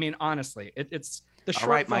theater. I mean, honestly, it's the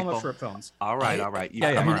short film of short films. All right. I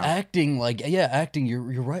mean, acting.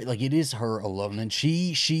 You're right. Like, it is her alone, and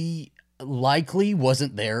she likely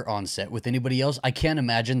wasn't there on set with anybody else. I can't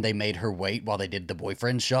imagine they made her wait while they did the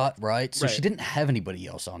boyfriend shot, right? So she didn't have anybody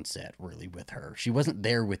else on set really with her. She wasn't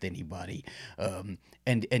there with anybody,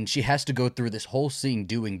 and she has to go through this whole scene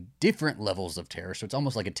doing different levels of terror. So it's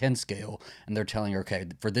almost like a 10 scale, and they're telling her, okay,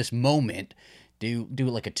 for this moment, do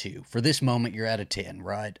like a 2. For this moment, you're at a 10,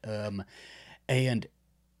 right? And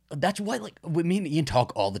that's why, like, me and Ian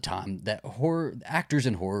talk all the time that actors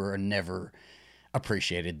in horror are never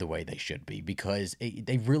appreciated the way they should be, because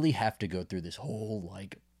they really have to go through this whole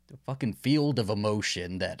like fucking field of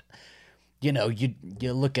emotion that,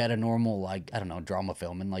 you look at a normal, like, I don't know, drama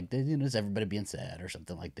film and like, is everybody being sad or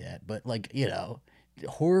something like that. But like,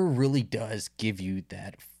 horror really does give you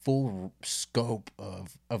that full scope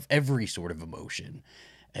of every sort of emotion.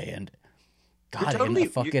 And God,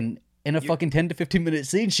 in a fucking 10 to 15 minute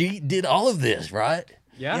scene, she did all of this, right?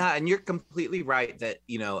 Yeah, and you're completely right that,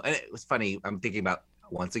 and it was funny, I'm thinking about,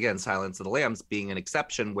 once again, Silence of the Lambs being an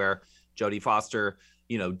exception where Jodie Foster,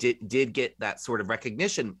 did get that sort of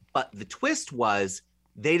recognition, but the twist was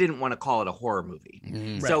they didn't want to call it a horror movie.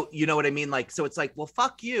 Mm. So, you know what I mean? Like, so it's like, well,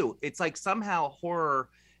 fuck you. It's like somehow horror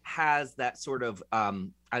has that sort of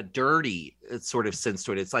a dirty sort of sense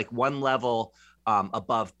to it. It's like one level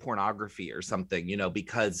above pornography or something,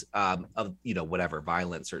 because of, whatever,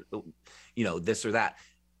 violence or, this or that.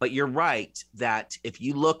 But you're right that if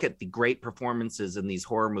you look at the great performances in these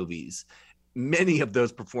horror movies, many of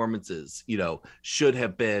those performances, should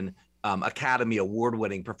have been Academy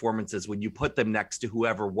Award-winning performances when you put them next to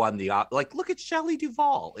whoever won the like. Look at Shelley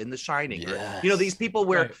Duvall in The Shining. Yes. Or, these people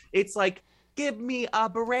where Right. it's like, give me a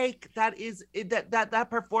break. That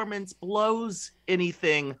performance blows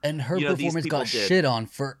anything. And her these performance people got did. shit on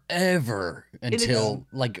forever it's- until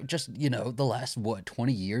like just the last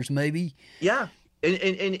 20 years maybe. Yeah, and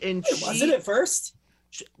Wait, she wasn't it first?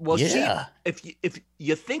 well Yeah. she if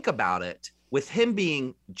you think about it, with him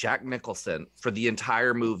being Jack Nicholson for the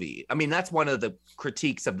entire movie, I mean, that's one of the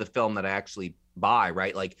critiques of the film that I actually buy,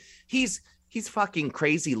 right? Like he's fucking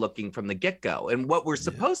crazy looking from the get-go. And what we're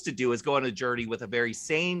supposed to do is go on a journey with a very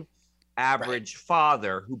sane, average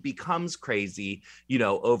father who becomes crazy,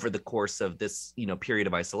 over the course of this, period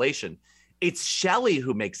of isolation. It's Shelley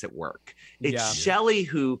who makes it work. It's Yeah. Shelley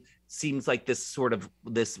who seems like this sort of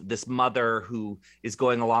this mother who is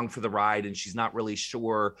going along for the ride, and she's not really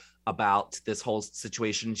sure about this whole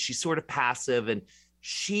situation. She's sort of passive, and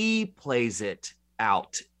she plays it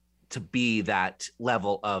out to be that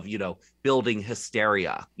level of building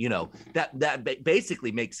hysteria, that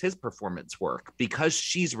basically makes his performance work because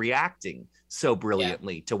she's reacting so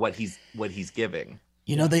brilliantly to what he's giving.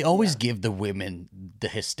 They always give the women the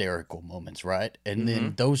hysterical moments, right? And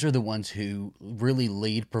then those are the ones who really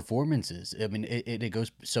lead performances. I mean, it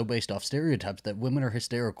goes so based off stereotypes that women are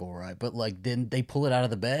hysterical, right? But like then they pull it out of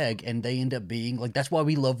the bag and they end up being like, that's why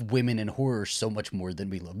we love women in horror so much more than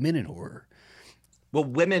we love men in horror. Well,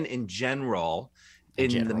 women in general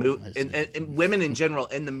and women in general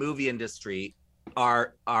in the movie industry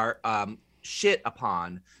are shit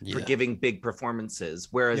upon for giving big performances,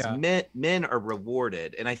 whereas men are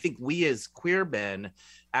rewarded. And I think we as queer men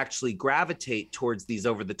actually gravitate towards these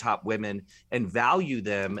over-the-top women and value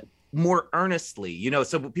them more earnestly.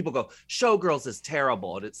 So people go, Showgirls is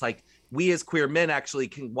terrible, and it's like, we as queer men actually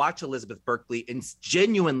can watch Elizabeth Berkley and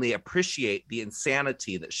genuinely appreciate the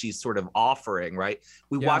insanity that she's sort of offering, right?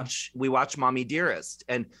 We watch Mommy Dearest,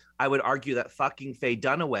 and I would argue that fucking Faye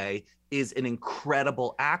Dunaway is an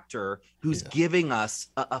incredible actor who's giving us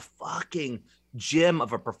a fucking gem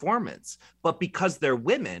of a performance. But because they're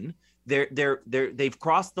women, they've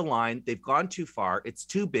crossed the line, they've gone too far, it's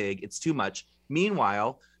too big, it's too much.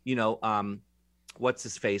 Meanwhile, what's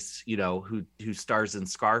his face, who stars in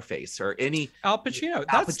Scarface or any Al Pacino.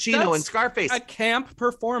 Al Pacino in Scarface. A camp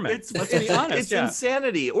performance. Let's be honest. It's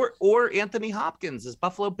insanity. Or Anthony Hopkins as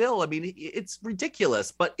Buffalo Bill. I mean, it's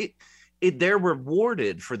ridiculous, but they're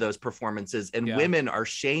rewarded for those performances, and women are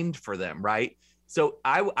shamed for them, right? So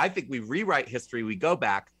I think we rewrite history. We go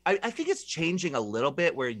back. I think it's changing a little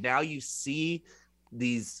bit, where now you see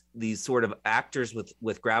these sort of actors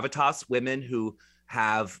with gravitas, women who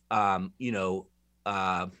have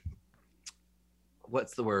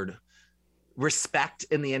what's the word? Respect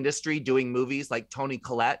in the industry, doing movies like Toni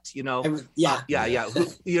Collette, so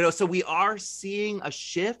we are seeing a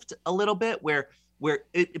shift a little bit where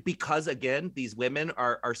it, because again, these women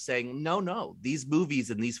are saying, no, these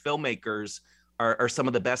movies and these filmmakers are some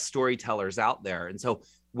of the best storytellers out there. And so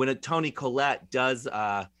when a Toni Collette does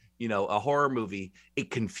a horror movie,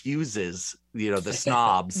 it confuses the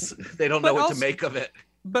snobs. They don't know what to make of it.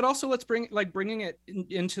 But also, let's bringing it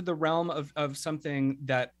into the realm of something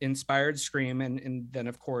that inspired Scream and then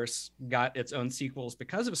of course got its own sequels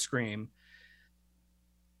because of Scream.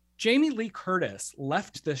 Jamie Lee Curtis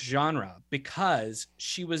left this genre because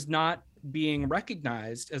she was not being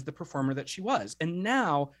recognized as the performer that she was. And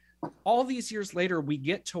now, all these years later, we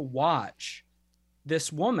get to watch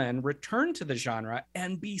this woman return to the genre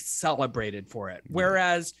and be celebrated for it.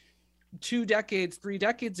 Whereas 2 decades, 3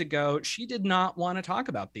 decades ago, she did not want to talk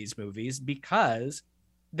about these movies because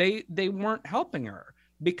they weren't helping her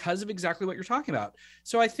because of exactly what you're talking about.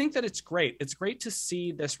 So I think that it's great. It's great to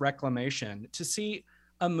see this reclamation, to see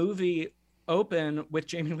a movie open with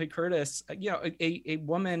Jamie Lee Curtis, a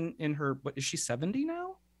woman in her, what is she, 70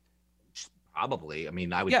 now? Probably. I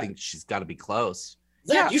mean, I would think she's got to be close.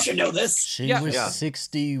 Zach, you should know this. She was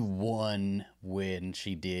 61 when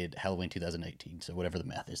she did Halloween 2018. So whatever the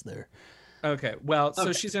math is there. Okay. Well,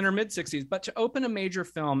 so she's in her mid 60s, but to open a major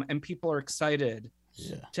film and people are excited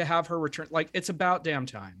to have her return, like, it's about damn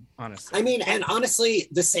time, honestly. I mean, and honestly,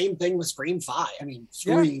 the same thing with Scream 5. I mean,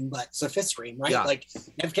 Scream, but it's a fifth Scream, right? Yeah. Like,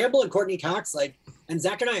 Neve Campbell and Courtney Cox, and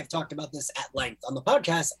Zach and I have talked about this at length on the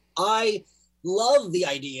podcast. I love the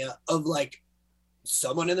idea of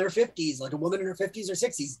someone in their 50s, like a woman in her 50s or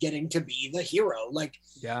 60s, getting to be the hero.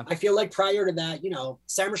 I feel like prior to that,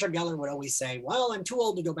 Sarah Michelle Gellar would always say, well, I'm too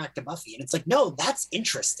old to go back to Buffy. And it's like, no, that's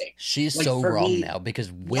interesting. She's so wrong now, because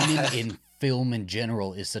women in film in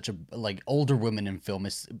general is such a, older women in film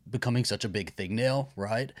is becoming such a big thing now,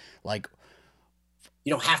 right?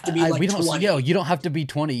 You don't have to be like we don't, 20. you don't have to be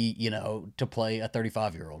 20, to play a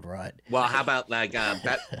 35-year-old, right? Well, how about like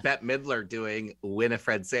Bette Midler doing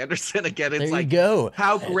Winifred Sanderson again? It's There like, you go.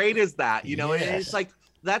 how great is that? And Yes. it's like,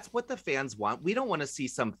 that's what the fans want. We don't want to see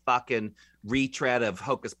some fucking retread of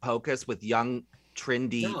Hocus Pocus with young,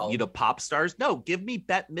 trendy, No. pop stars. No, give me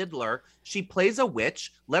Bette Midler. She plays a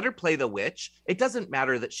witch. Let her play the witch. It doesn't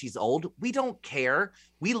matter that she's old. We don't care.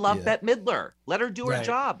 We love Yeah. Bette Midler. Let her do her Right.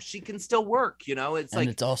 job. She can still work. It's And like,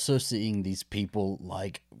 it's also seeing these people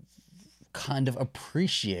like kind of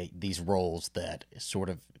appreciate these roles that sort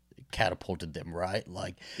of catapulted them, right?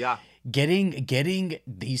 Like yeah. getting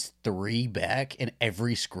these three back in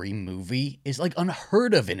every Scream movie is like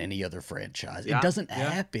unheard of in any other franchise. Yeah, It doesn't yeah.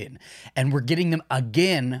 happen. And we're getting them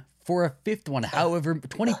again for a fifth one, however,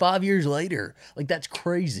 25 years later. Like that's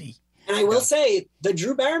crazy. And I will say, the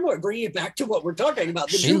Drew Barrymore, bringing it back to what we're talking about.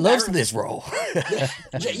 The She Drew loves Barrymore- this role.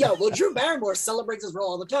 Yeah, well, Drew Barrymore celebrates his role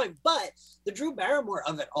all the time. But the Drew Barrymore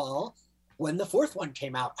of it all, when the fourth one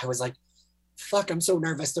came out, I was like, fuck, I'm so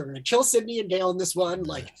nervous. They're going to kill Sydney and Dale in this one.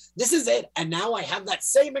 Like, this is it. And now I have that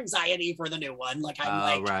same anxiety for the new one. Like,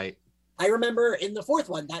 I'm like, Right. I remember in the fourth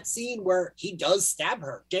one, that scene where he does stab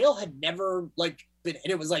her. Dale had never, like, been,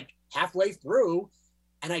 and it was like halfway through.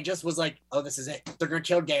 And I just was like, oh, this is it. They're going to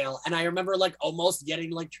kill Gail. And I remember like almost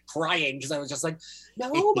getting like crying because I was just like,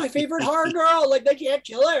 no, my favorite horror girl. Like they can't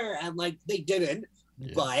kill her. And like they didn't.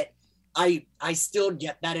 Yeah. But I still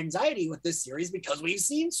get that anxiety with this series because we've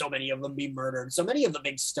seen so many of them be murdered. So many of the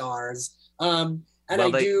big stars. And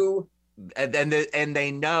Well, and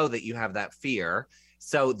they know that you have that fear.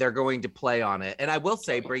 So they're going to play on it. And I will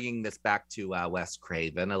say, bringing this back to Wes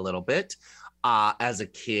Craven a little bit, as a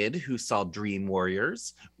kid who saw Dream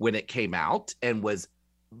Warriors when it came out and was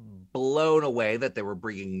blown away that they were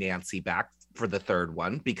bringing Nancy back for the third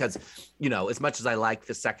one, because as much as I like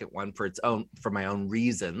the second one for my own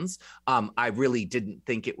reasons, I really didn't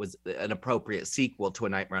think it was an appropriate sequel to A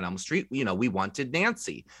Nightmare on Elm Street. We wanted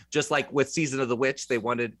Nancy, just like with Season of the Witch. They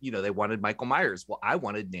wanted Michael Myers. Well, I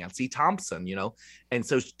wanted Nancy Thompson. And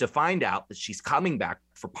so to find out that she's coming back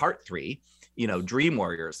for part 3, Dream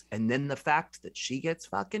Warriors, and then the fact that she gets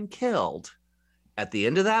fucking killed at the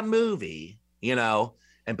end of that movie,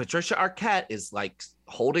 and Patricia Arquette is like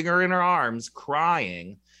holding her in her arms,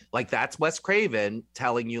 crying, like that's Wes Craven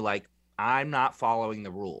telling you, like, I'm not following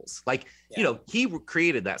the rules. Like, he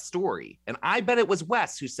created that story, and I bet it was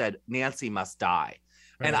Wes who said Nancy must die.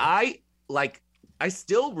 Right. And I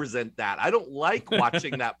still resent that. I don't like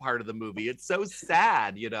watching that part of the movie. It's so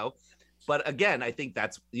sad, But again, I think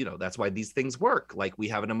that's why these things work. Like, we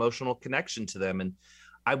have an emotional connection to them. And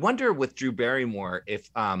I wonder with Drew Barrymore if,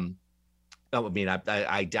 I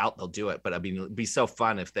doubt they'll do it, but I mean, it'd be so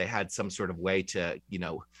fun if they had some sort of way to,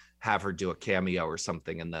 have her do a cameo or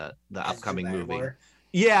something in the upcoming movie.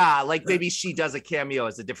 Yeah, like maybe she does a cameo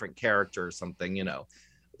as a different character or something,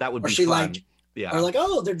 that would Or be she fun. like- Yeah. Or like,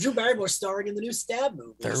 oh, they're Drew Barrymore starring in the new Stab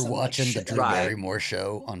movie. or They're something like watching the shit. Drew Right. Barrymore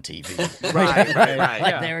show on TV. Right.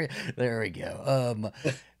 Yeah. There we go.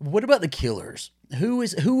 What about the killers? Who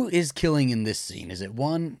is killing in this scene? Is it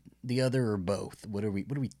one, the other, or both? What do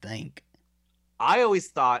we think? I always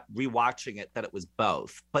thought rewatching it that it was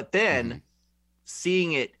both, but then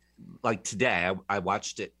seeing it like today, I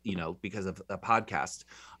watched it, because of a podcast.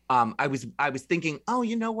 I was thinking, oh,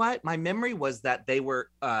 you know what? My memory was that they were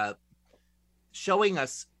showing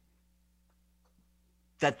us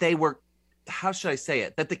that they were, how should I say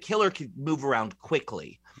it? That the killer could move around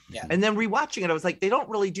quickly. Yeah. And then rewatching it, I was like, they don't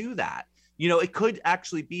really do that. It could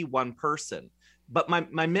actually be one person. But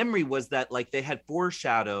my memory was that like they had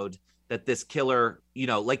foreshadowed that this killer,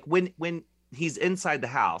 like when he's inside the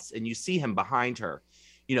house and you see him behind her,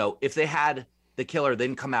 if they had the killer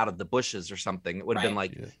then come out of the bushes or something, it would have been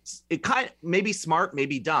like, it kind of maybe smart,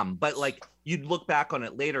 maybe dumb, but like you'd look back on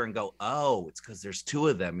it later and go, oh, it's because there's two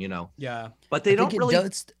of them, Yeah. But they don't really.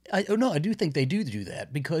 I do think they do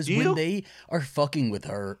that, because when they are fucking with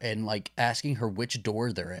her and like asking her which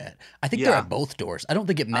door they're at, I think they're Yeah. at both doors. I don't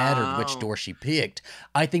think it mattered which Oh. door she picked.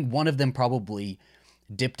 I think one of them probably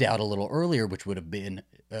dipped out a little earlier, which would have been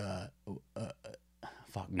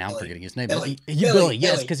fuck, now I'm Billy. forgetting his name. Billy. Billy,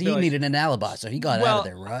 yes, Billy. because he Billy. needed an alibi, so he got out Well, of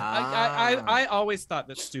there, right? I always thought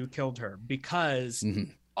that Stu killed her because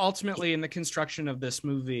Mhm. ultimately in the construction of this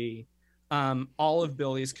movie, all of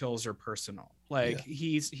Billy's kills are personal. Like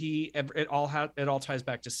it all ties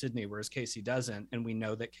back to Sydney, whereas Casey doesn't, and we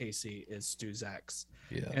know that Casey is Stu's ex,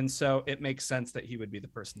 Yeah. and so it makes sense that he would be the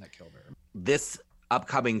person that killed her. This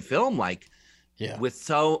upcoming film, like Yeah. with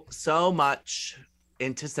so much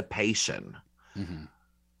anticipation, Mhm.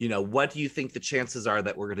 what do you think the chances are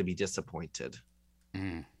that we're going to be disappointed?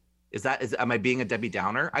 Mm. Am I being a Debbie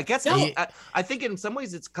Downer? I guess No. I think in some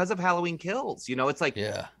ways it's because of Halloween Kills. It's like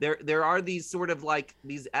Yeah. there are these sort of like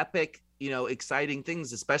these epic, exciting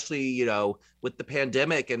things, especially, with the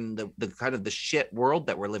pandemic and the kind of the shit world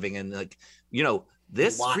that we're living in. Like,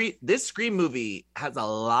 this Scream movie has a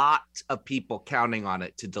lot of count counting on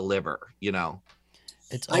it to deliver,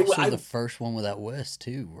 It's also the first one without Wes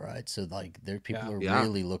too, right? So like people are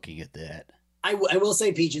really looking at that. I will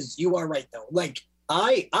say, Peaches, you are right though. Like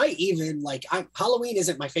I even like Halloween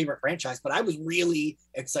isn't my favorite franchise, but I was really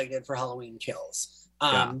excited for Halloween Kills.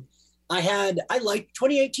 I liked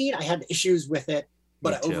 2018. I had issues with it,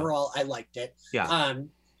 but overall I liked it. Yeah.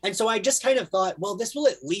 And so I just kind of thought, well, this will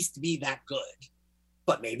at least be that good.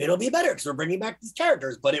 But maybe it'll be better because we're bringing back these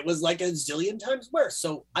characters. But it was like a zillion times worse.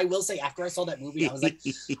 So I will say, after I saw that movie, I was like,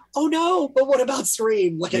 oh no, but what about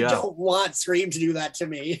Scream? Like, I don't want Scream to do that to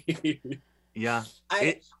me. Yeah.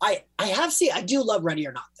 I do love Ready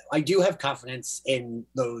or Not, though. I do have confidence in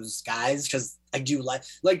those guys because I do like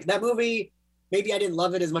that movie. Maybe I didn't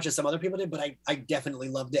love it as much as some other people did, but I definitely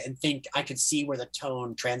loved it and think I could see where the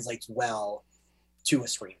tone translates well to a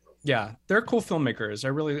Scream movie. Yeah, they're cool filmmakers. I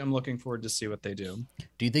really am looking forward to see what they do.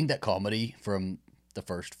 Do you think that comedy from the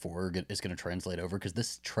first four is going to translate over? Because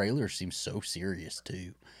this trailer seems so serious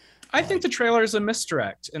too. I think the trailer is a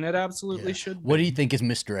misdirect, and it absolutely should be. What do you think is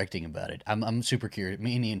misdirecting about it? I'm super curious.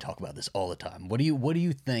 Me and Ian talk about this all the time. What do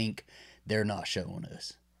you think they're not showing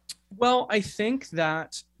us? Well, I think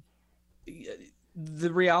that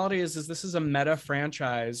the reality is this is a meta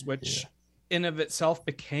franchise, which in of itself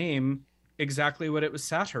became exactly what it was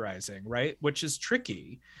satirizing, right? Which is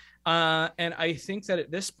tricky. And I think that at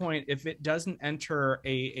this point, if it doesn't enter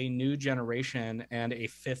a new generation and a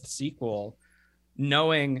fifth sequel,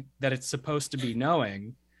 knowing that it's supposed to be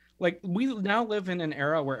knowing, like we now live in an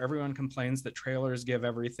era where everyone complains that trailers give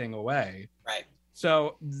everything away. Right.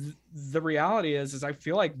 So the reality is I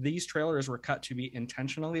feel like these trailers were cut to be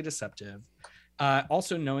intentionally deceptive.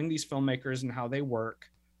 Also knowing these filmmakers and how they work,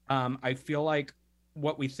 I feel like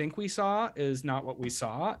what we think we saw is not what we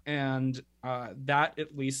saw, and that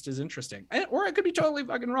at least is interesting. Or I could be totally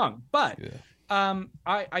fucking wrong, but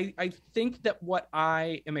I think that what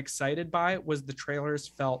I am excited by was the trailers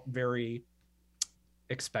felt very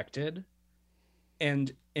expected,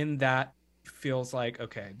 and in that feels like,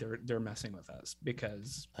 okay, they're messing with us,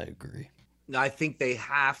 because I agree. I think they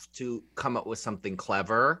have to come up with something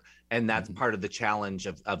clever, and that's part of the challenge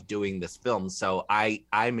of doing this film. So I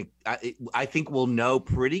think we'll know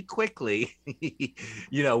pretty quickly,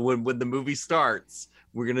 when the movie starts,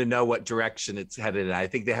 we're going to know what direction it's headed in. I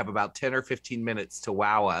think they have about 10 or 15 minutes to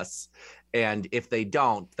wow us. And if they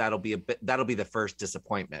don't, that'll be the first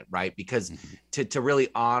disappointment, right? Because to really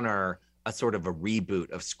honor a sort of a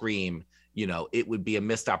reboot of Scream, it would be a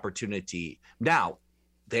missed opportunity. Now,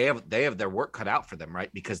 they have their work cut out for them, right?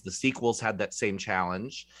 Because the sequels had that same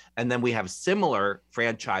challenge. And then we have similar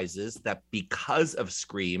franchises that, because of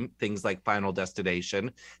Scream, things like Final Destination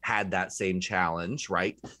had that same challenge,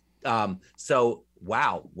 right? So,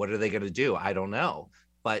 wow, what are they going to do? I don't know.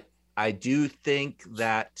 But I do think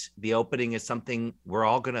that the opening is something we're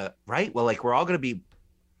all going to, right? Well, like, we're all going to be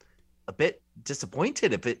a bit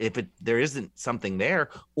disappointed if there isn't something there,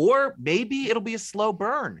 or maybe it'll be a slow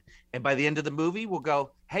burn, and by the end of the movie we'll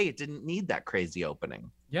go, hey, it didn't need that crazy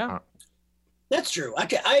opening. That's true.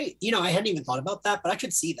 I hadn't even thought about that, but I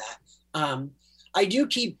could see that. I do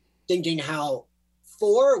keep thinking how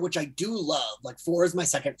 4, which I do love, like 4 is my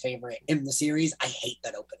second favorite in the series. I hate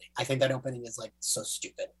that opening. I think that opening is like so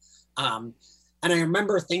stupid. And I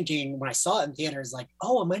remember thinking when I saw it in theaters, like,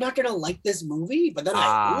 oh, am I not gonna like this movie? But then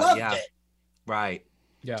I loved it. Right.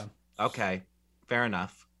 Yeah. Okay. Fair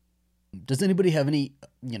enough. Does anybody have any,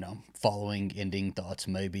 following ending thoughts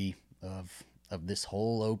maybe of this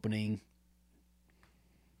whole opening?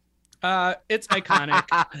 It's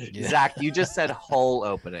iconic. Zach, you just said whole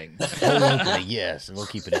opening. Whole opening, yes. We'll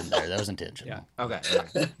keep it in there. That was intentional. Yeah. Okay.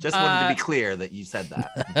 Just wanted to be clear that you said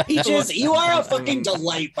that. Peaches, you are a fucking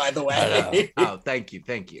delight, by the way. Oh, thank you.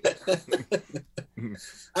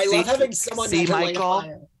 I love having someone. See,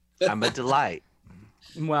 Michael, I'm a delight.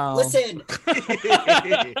 Well, listen,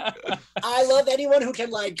 I love anyone who can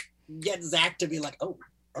like get Zach to be like,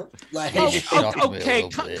 like, okay,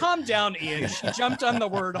 calm down, Ian. She jumped on the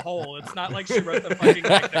word "hole." It's not like she wrote the fucking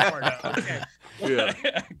Magna Carta. Okay. Yeah.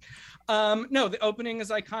 No, the opening is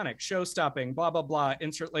iconic. Show-stopping. Blah blah blah.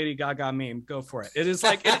 Insert Lady Gaga meme. Go for it. It is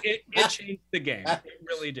like it changed the game. It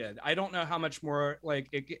really did. I don't know how much more like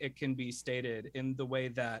it can be stated in the way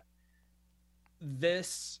that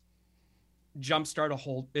this jumpstarted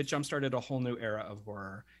a whole new era of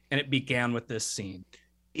horror, and it began with this scene.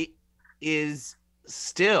 It is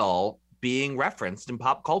still being referenced in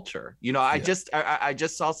pop culture. You know, I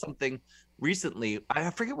just saw something recently. I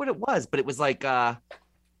forget what it was, but it was like I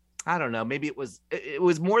don't know, maybe it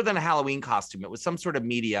was more than a Halloween costume. It was some sort of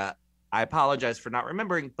media. I apologize for not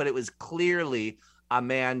remembering, but it was clearly a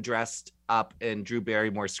man dressed up in Drew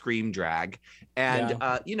Barrymore scream drag. And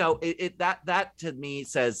you know, that to me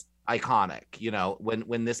says iconic, you know,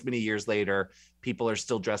 when this many years later people are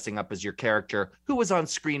still dressing up as your character who was on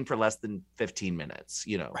screen for less than 15 minutes,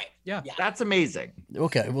 you know. Right. Yeah. That's amazing.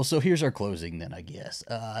 Okay, well, so here's our closing then, I guess.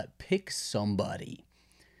 Pick somebody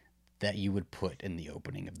that you would put in the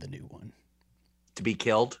opening of the new one. To be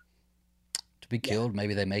killed? To be killed,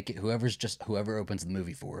 maybe they make it whoever opens the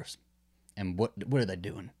movie for us. And what are they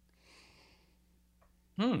doing?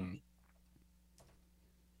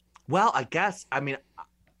 Well, I guess, I mean,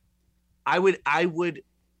 I would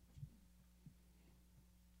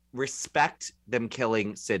respect them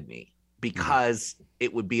killing Sydney because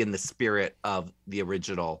it would be in the spirit of the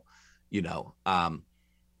original, you know.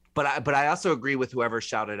 But I also agree with whoever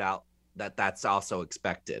shouted out that that's also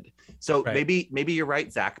expected. So maybe you're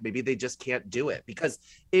right, Zach. Maybe they just can't do it because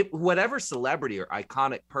whatever celebrity or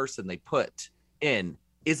iconic person they put in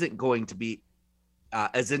isn't going to be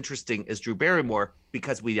as interesting as Drew Barrymore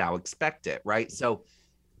because we now expect it, right? So,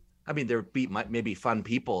 I mean, there may be fun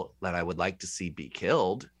people that I would like to see be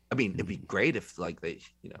killed. I mean, it'd be great if like they,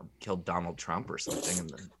 you know, killed Donald Trump or something in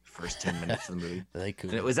the first 10 minutes of the movie. They could,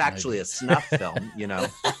 and it was actually a snuff film, you know.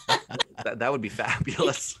 that would be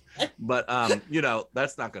fabulous. But you know,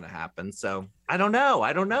 that's not going to happen. So I don't know.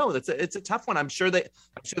 It's a tough one. I'm sure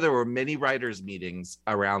there were many writers' meetings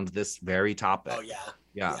around this very topic. Oh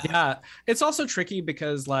yeah. Yeah. It's also tricky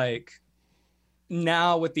because like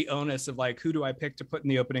now with the onus of like, who do I pick to put in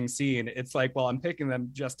the opening scene? It's like, well, I'm picking them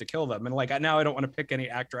just to kill them. And like, now I don't want to pick any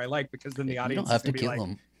actor I like because then the audience don't have to is kill like,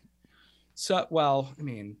 them. So, well, I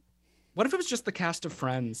mean, what if it was just the cast of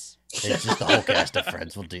Friends? It's just the whole cast of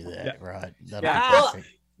Friends will do that, right? That'll Yeah. be Well,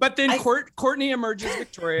 perfect. But then Courtney emerges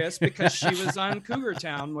victorious because she was on Cougar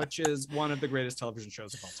Town, which is one of the greatest television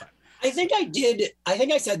shows of all time. I think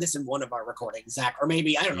I said this in one of our recordings, Zach, or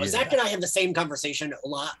maybe, I don't know. Yeah. Zach and I have the same conversation a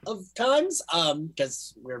lot of times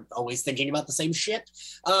because we're always thinking about the same shit.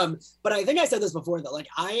 But I think I said this before that like,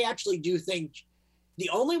 I actually do think the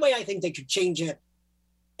only way I think they could change it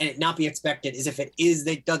and it not be expected is if it is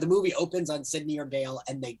the movie opens on Sydney or Dale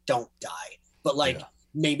and they don't die. But like,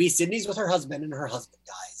 maybe Sydney's with her husband and her husband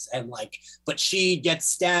dies and like, but she gets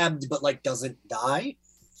stabbed but like doesn't die.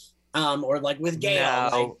 Or like with Gail.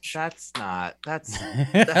 No, that's not. That's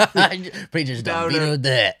Preachers done vetoed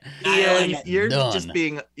that. Ian, you're Done. just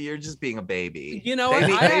being a baby. You know,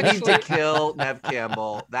 they I need to kill Nev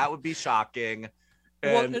Campbell. That would be shocking.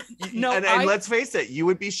 And, Well, let's face it, you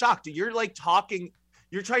would be shocked. You're like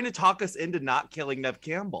you're trying to talk us into not killing Nev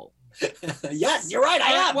Campbell. Yes, you're right.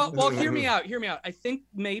 I am. Well, hear me out. I think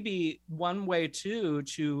maybe one way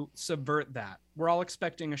to subvert that, we're all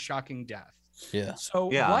expecting a shocking death. Yeah. So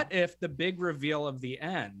what if the big reveal of the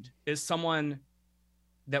end is someone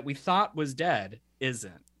that we thought was dead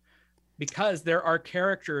isn't? Because there are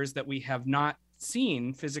characters that we have not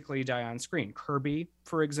seen physically die on screen. Kirby,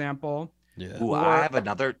 for example. Yeah. Ooh, I have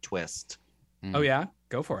another twist. Oh yeah,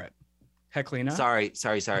 go for it. Heclina. Sorry.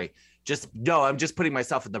 I'm just putting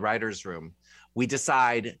myself in the writer's room. We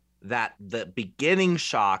decide that the beginning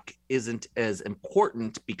shock isn't as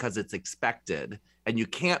important because it's expected and you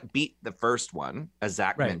can't beat the first one, as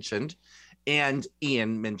Zach mentioned. And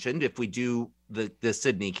Ian mentioned, if we do the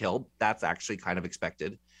Sydney kill, that's actually kind of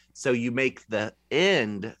expected. So you make the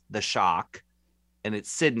end the shock and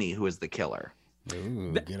it's Sydney who is the killer.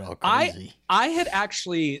 Ooh, get all crazy. I had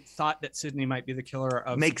actually thought that Sydney might be the killer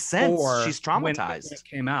of Makes sense. 4 She's traumatized. when it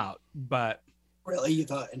came out, but Really, you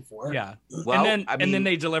thought in 4? yeah. Well, and then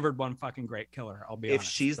they delivered one fucking great killer. I'll be if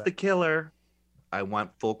honest. she's the killer, I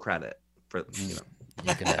want full credit for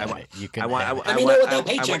You can have it. You can know what that I want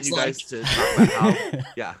paycheck's you guys like. to talk about how,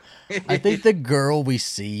 yeah. I think the girl we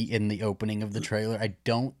see in the opening of the trailer, I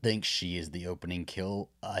don't think she is the opening kill.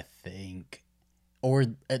 I think, or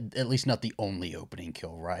at least not the only opening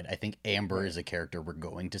kill, right? I think Amber is a character we're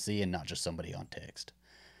going to see and not just somebody on text.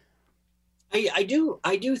 I do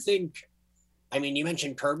think. I mean, you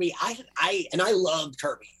mentioned Kirby. I loved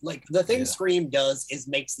Kirby. Like the thing Scream does is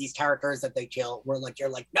makes these characters that they kill where like you're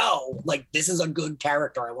like, no, like this is a good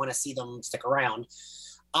character. I want to see them stick around.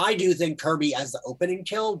 I do think Kirby as the opening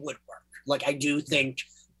kill would work. Like I do think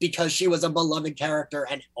because she was a beloved character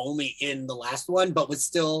and only in the last one, but was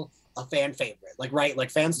still a fan favorite.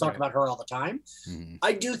 Like fans talk about her all the time. Mm-hmm.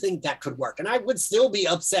 I do think that could work. And I would still be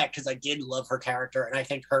upset because I did love her character and I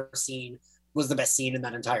think her scene was the best scene in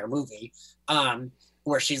that entire movie.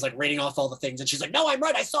 Where she's like reading off all the things and she's like, no, I'm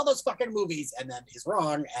right, I saw those fucking movies, and then he's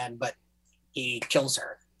wrong, but he kills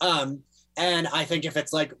her. And I think if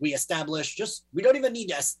it's like we establish, just we don't even need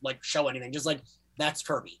to like show anything, just like that's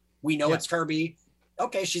Kirby. We know it's Kirby.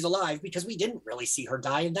 Okay, she's alive because we didn't really see her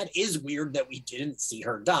die, and that is weird that we didn't see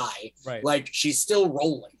her die. Right. Like she's still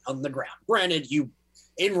rolling on the ground. Granted,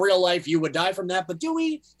 in real life you would die from that, but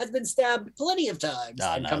Dewey has been stabbed plenty of times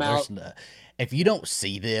and come out. If you don't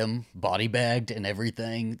see them body bagged and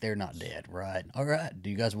everything, they're not dead, right? All right.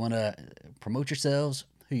 Do you guys want to promote yourselves?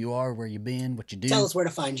 Who you are, where you been, what you do? Tell us where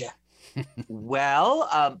to find you.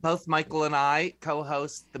 Well, both Michael and I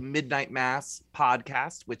co-host the Midnight Mass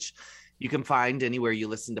podcast, which you can find anywhere you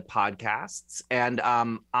listen to podcasts. And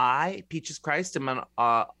I, Peaches Christ, am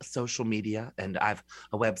on social media, and I have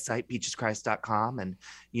a website, peacheschrist.com, and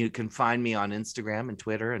you can find me on Instagram and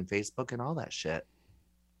Twitter and Facebook and all that shit.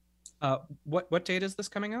 What date is this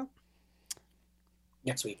coming out?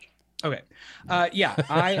 Next week. Okay. Yeah,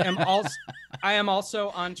 I am also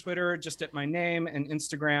on Twitter, just at my name, and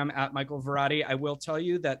Instagram at Michael Verratti. I will tell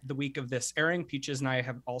you that the week of this airing, Peaches and I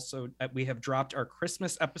we have dropped our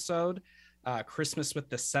Christmas episode, Christmas with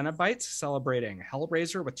the Cenobites, celebrating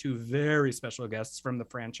Hellraiser with 2 very special guests from the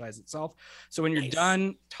franchise itself. So when you're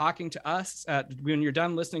done talking to us, when you're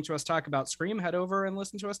done listening to us talk about Scream, head over and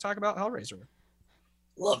listen to us talk about Hellraiser.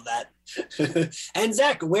 Love that. And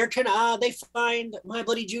Zach, where can they find My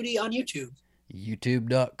Bloody Judy on YouTube?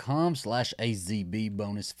 YouTube.com/AZB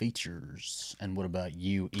bonus features. And what about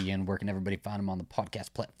you, Ian? Where can everybody find them on the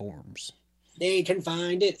podcast platforms? They can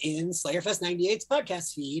find it in Slayerfest 98's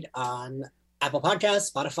podcast feed on Apple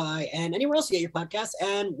Podcasts, Spotify, and anywhere else you get your podcasts.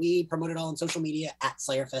 And we promote it all on social media at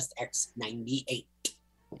SlayerFestX98.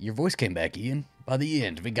 Your voice came back, Ian. By the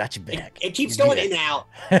end, we got you back. It keeps going in and out.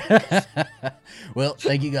 Well,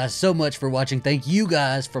 thank you guys so much for watching. Thank you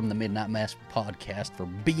guys from the Midnight Mass podcast for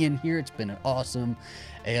being here. It's been awesome.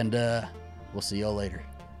 And we'll see y'all later.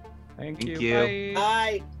 Thank you. Bye.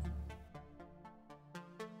 Bye.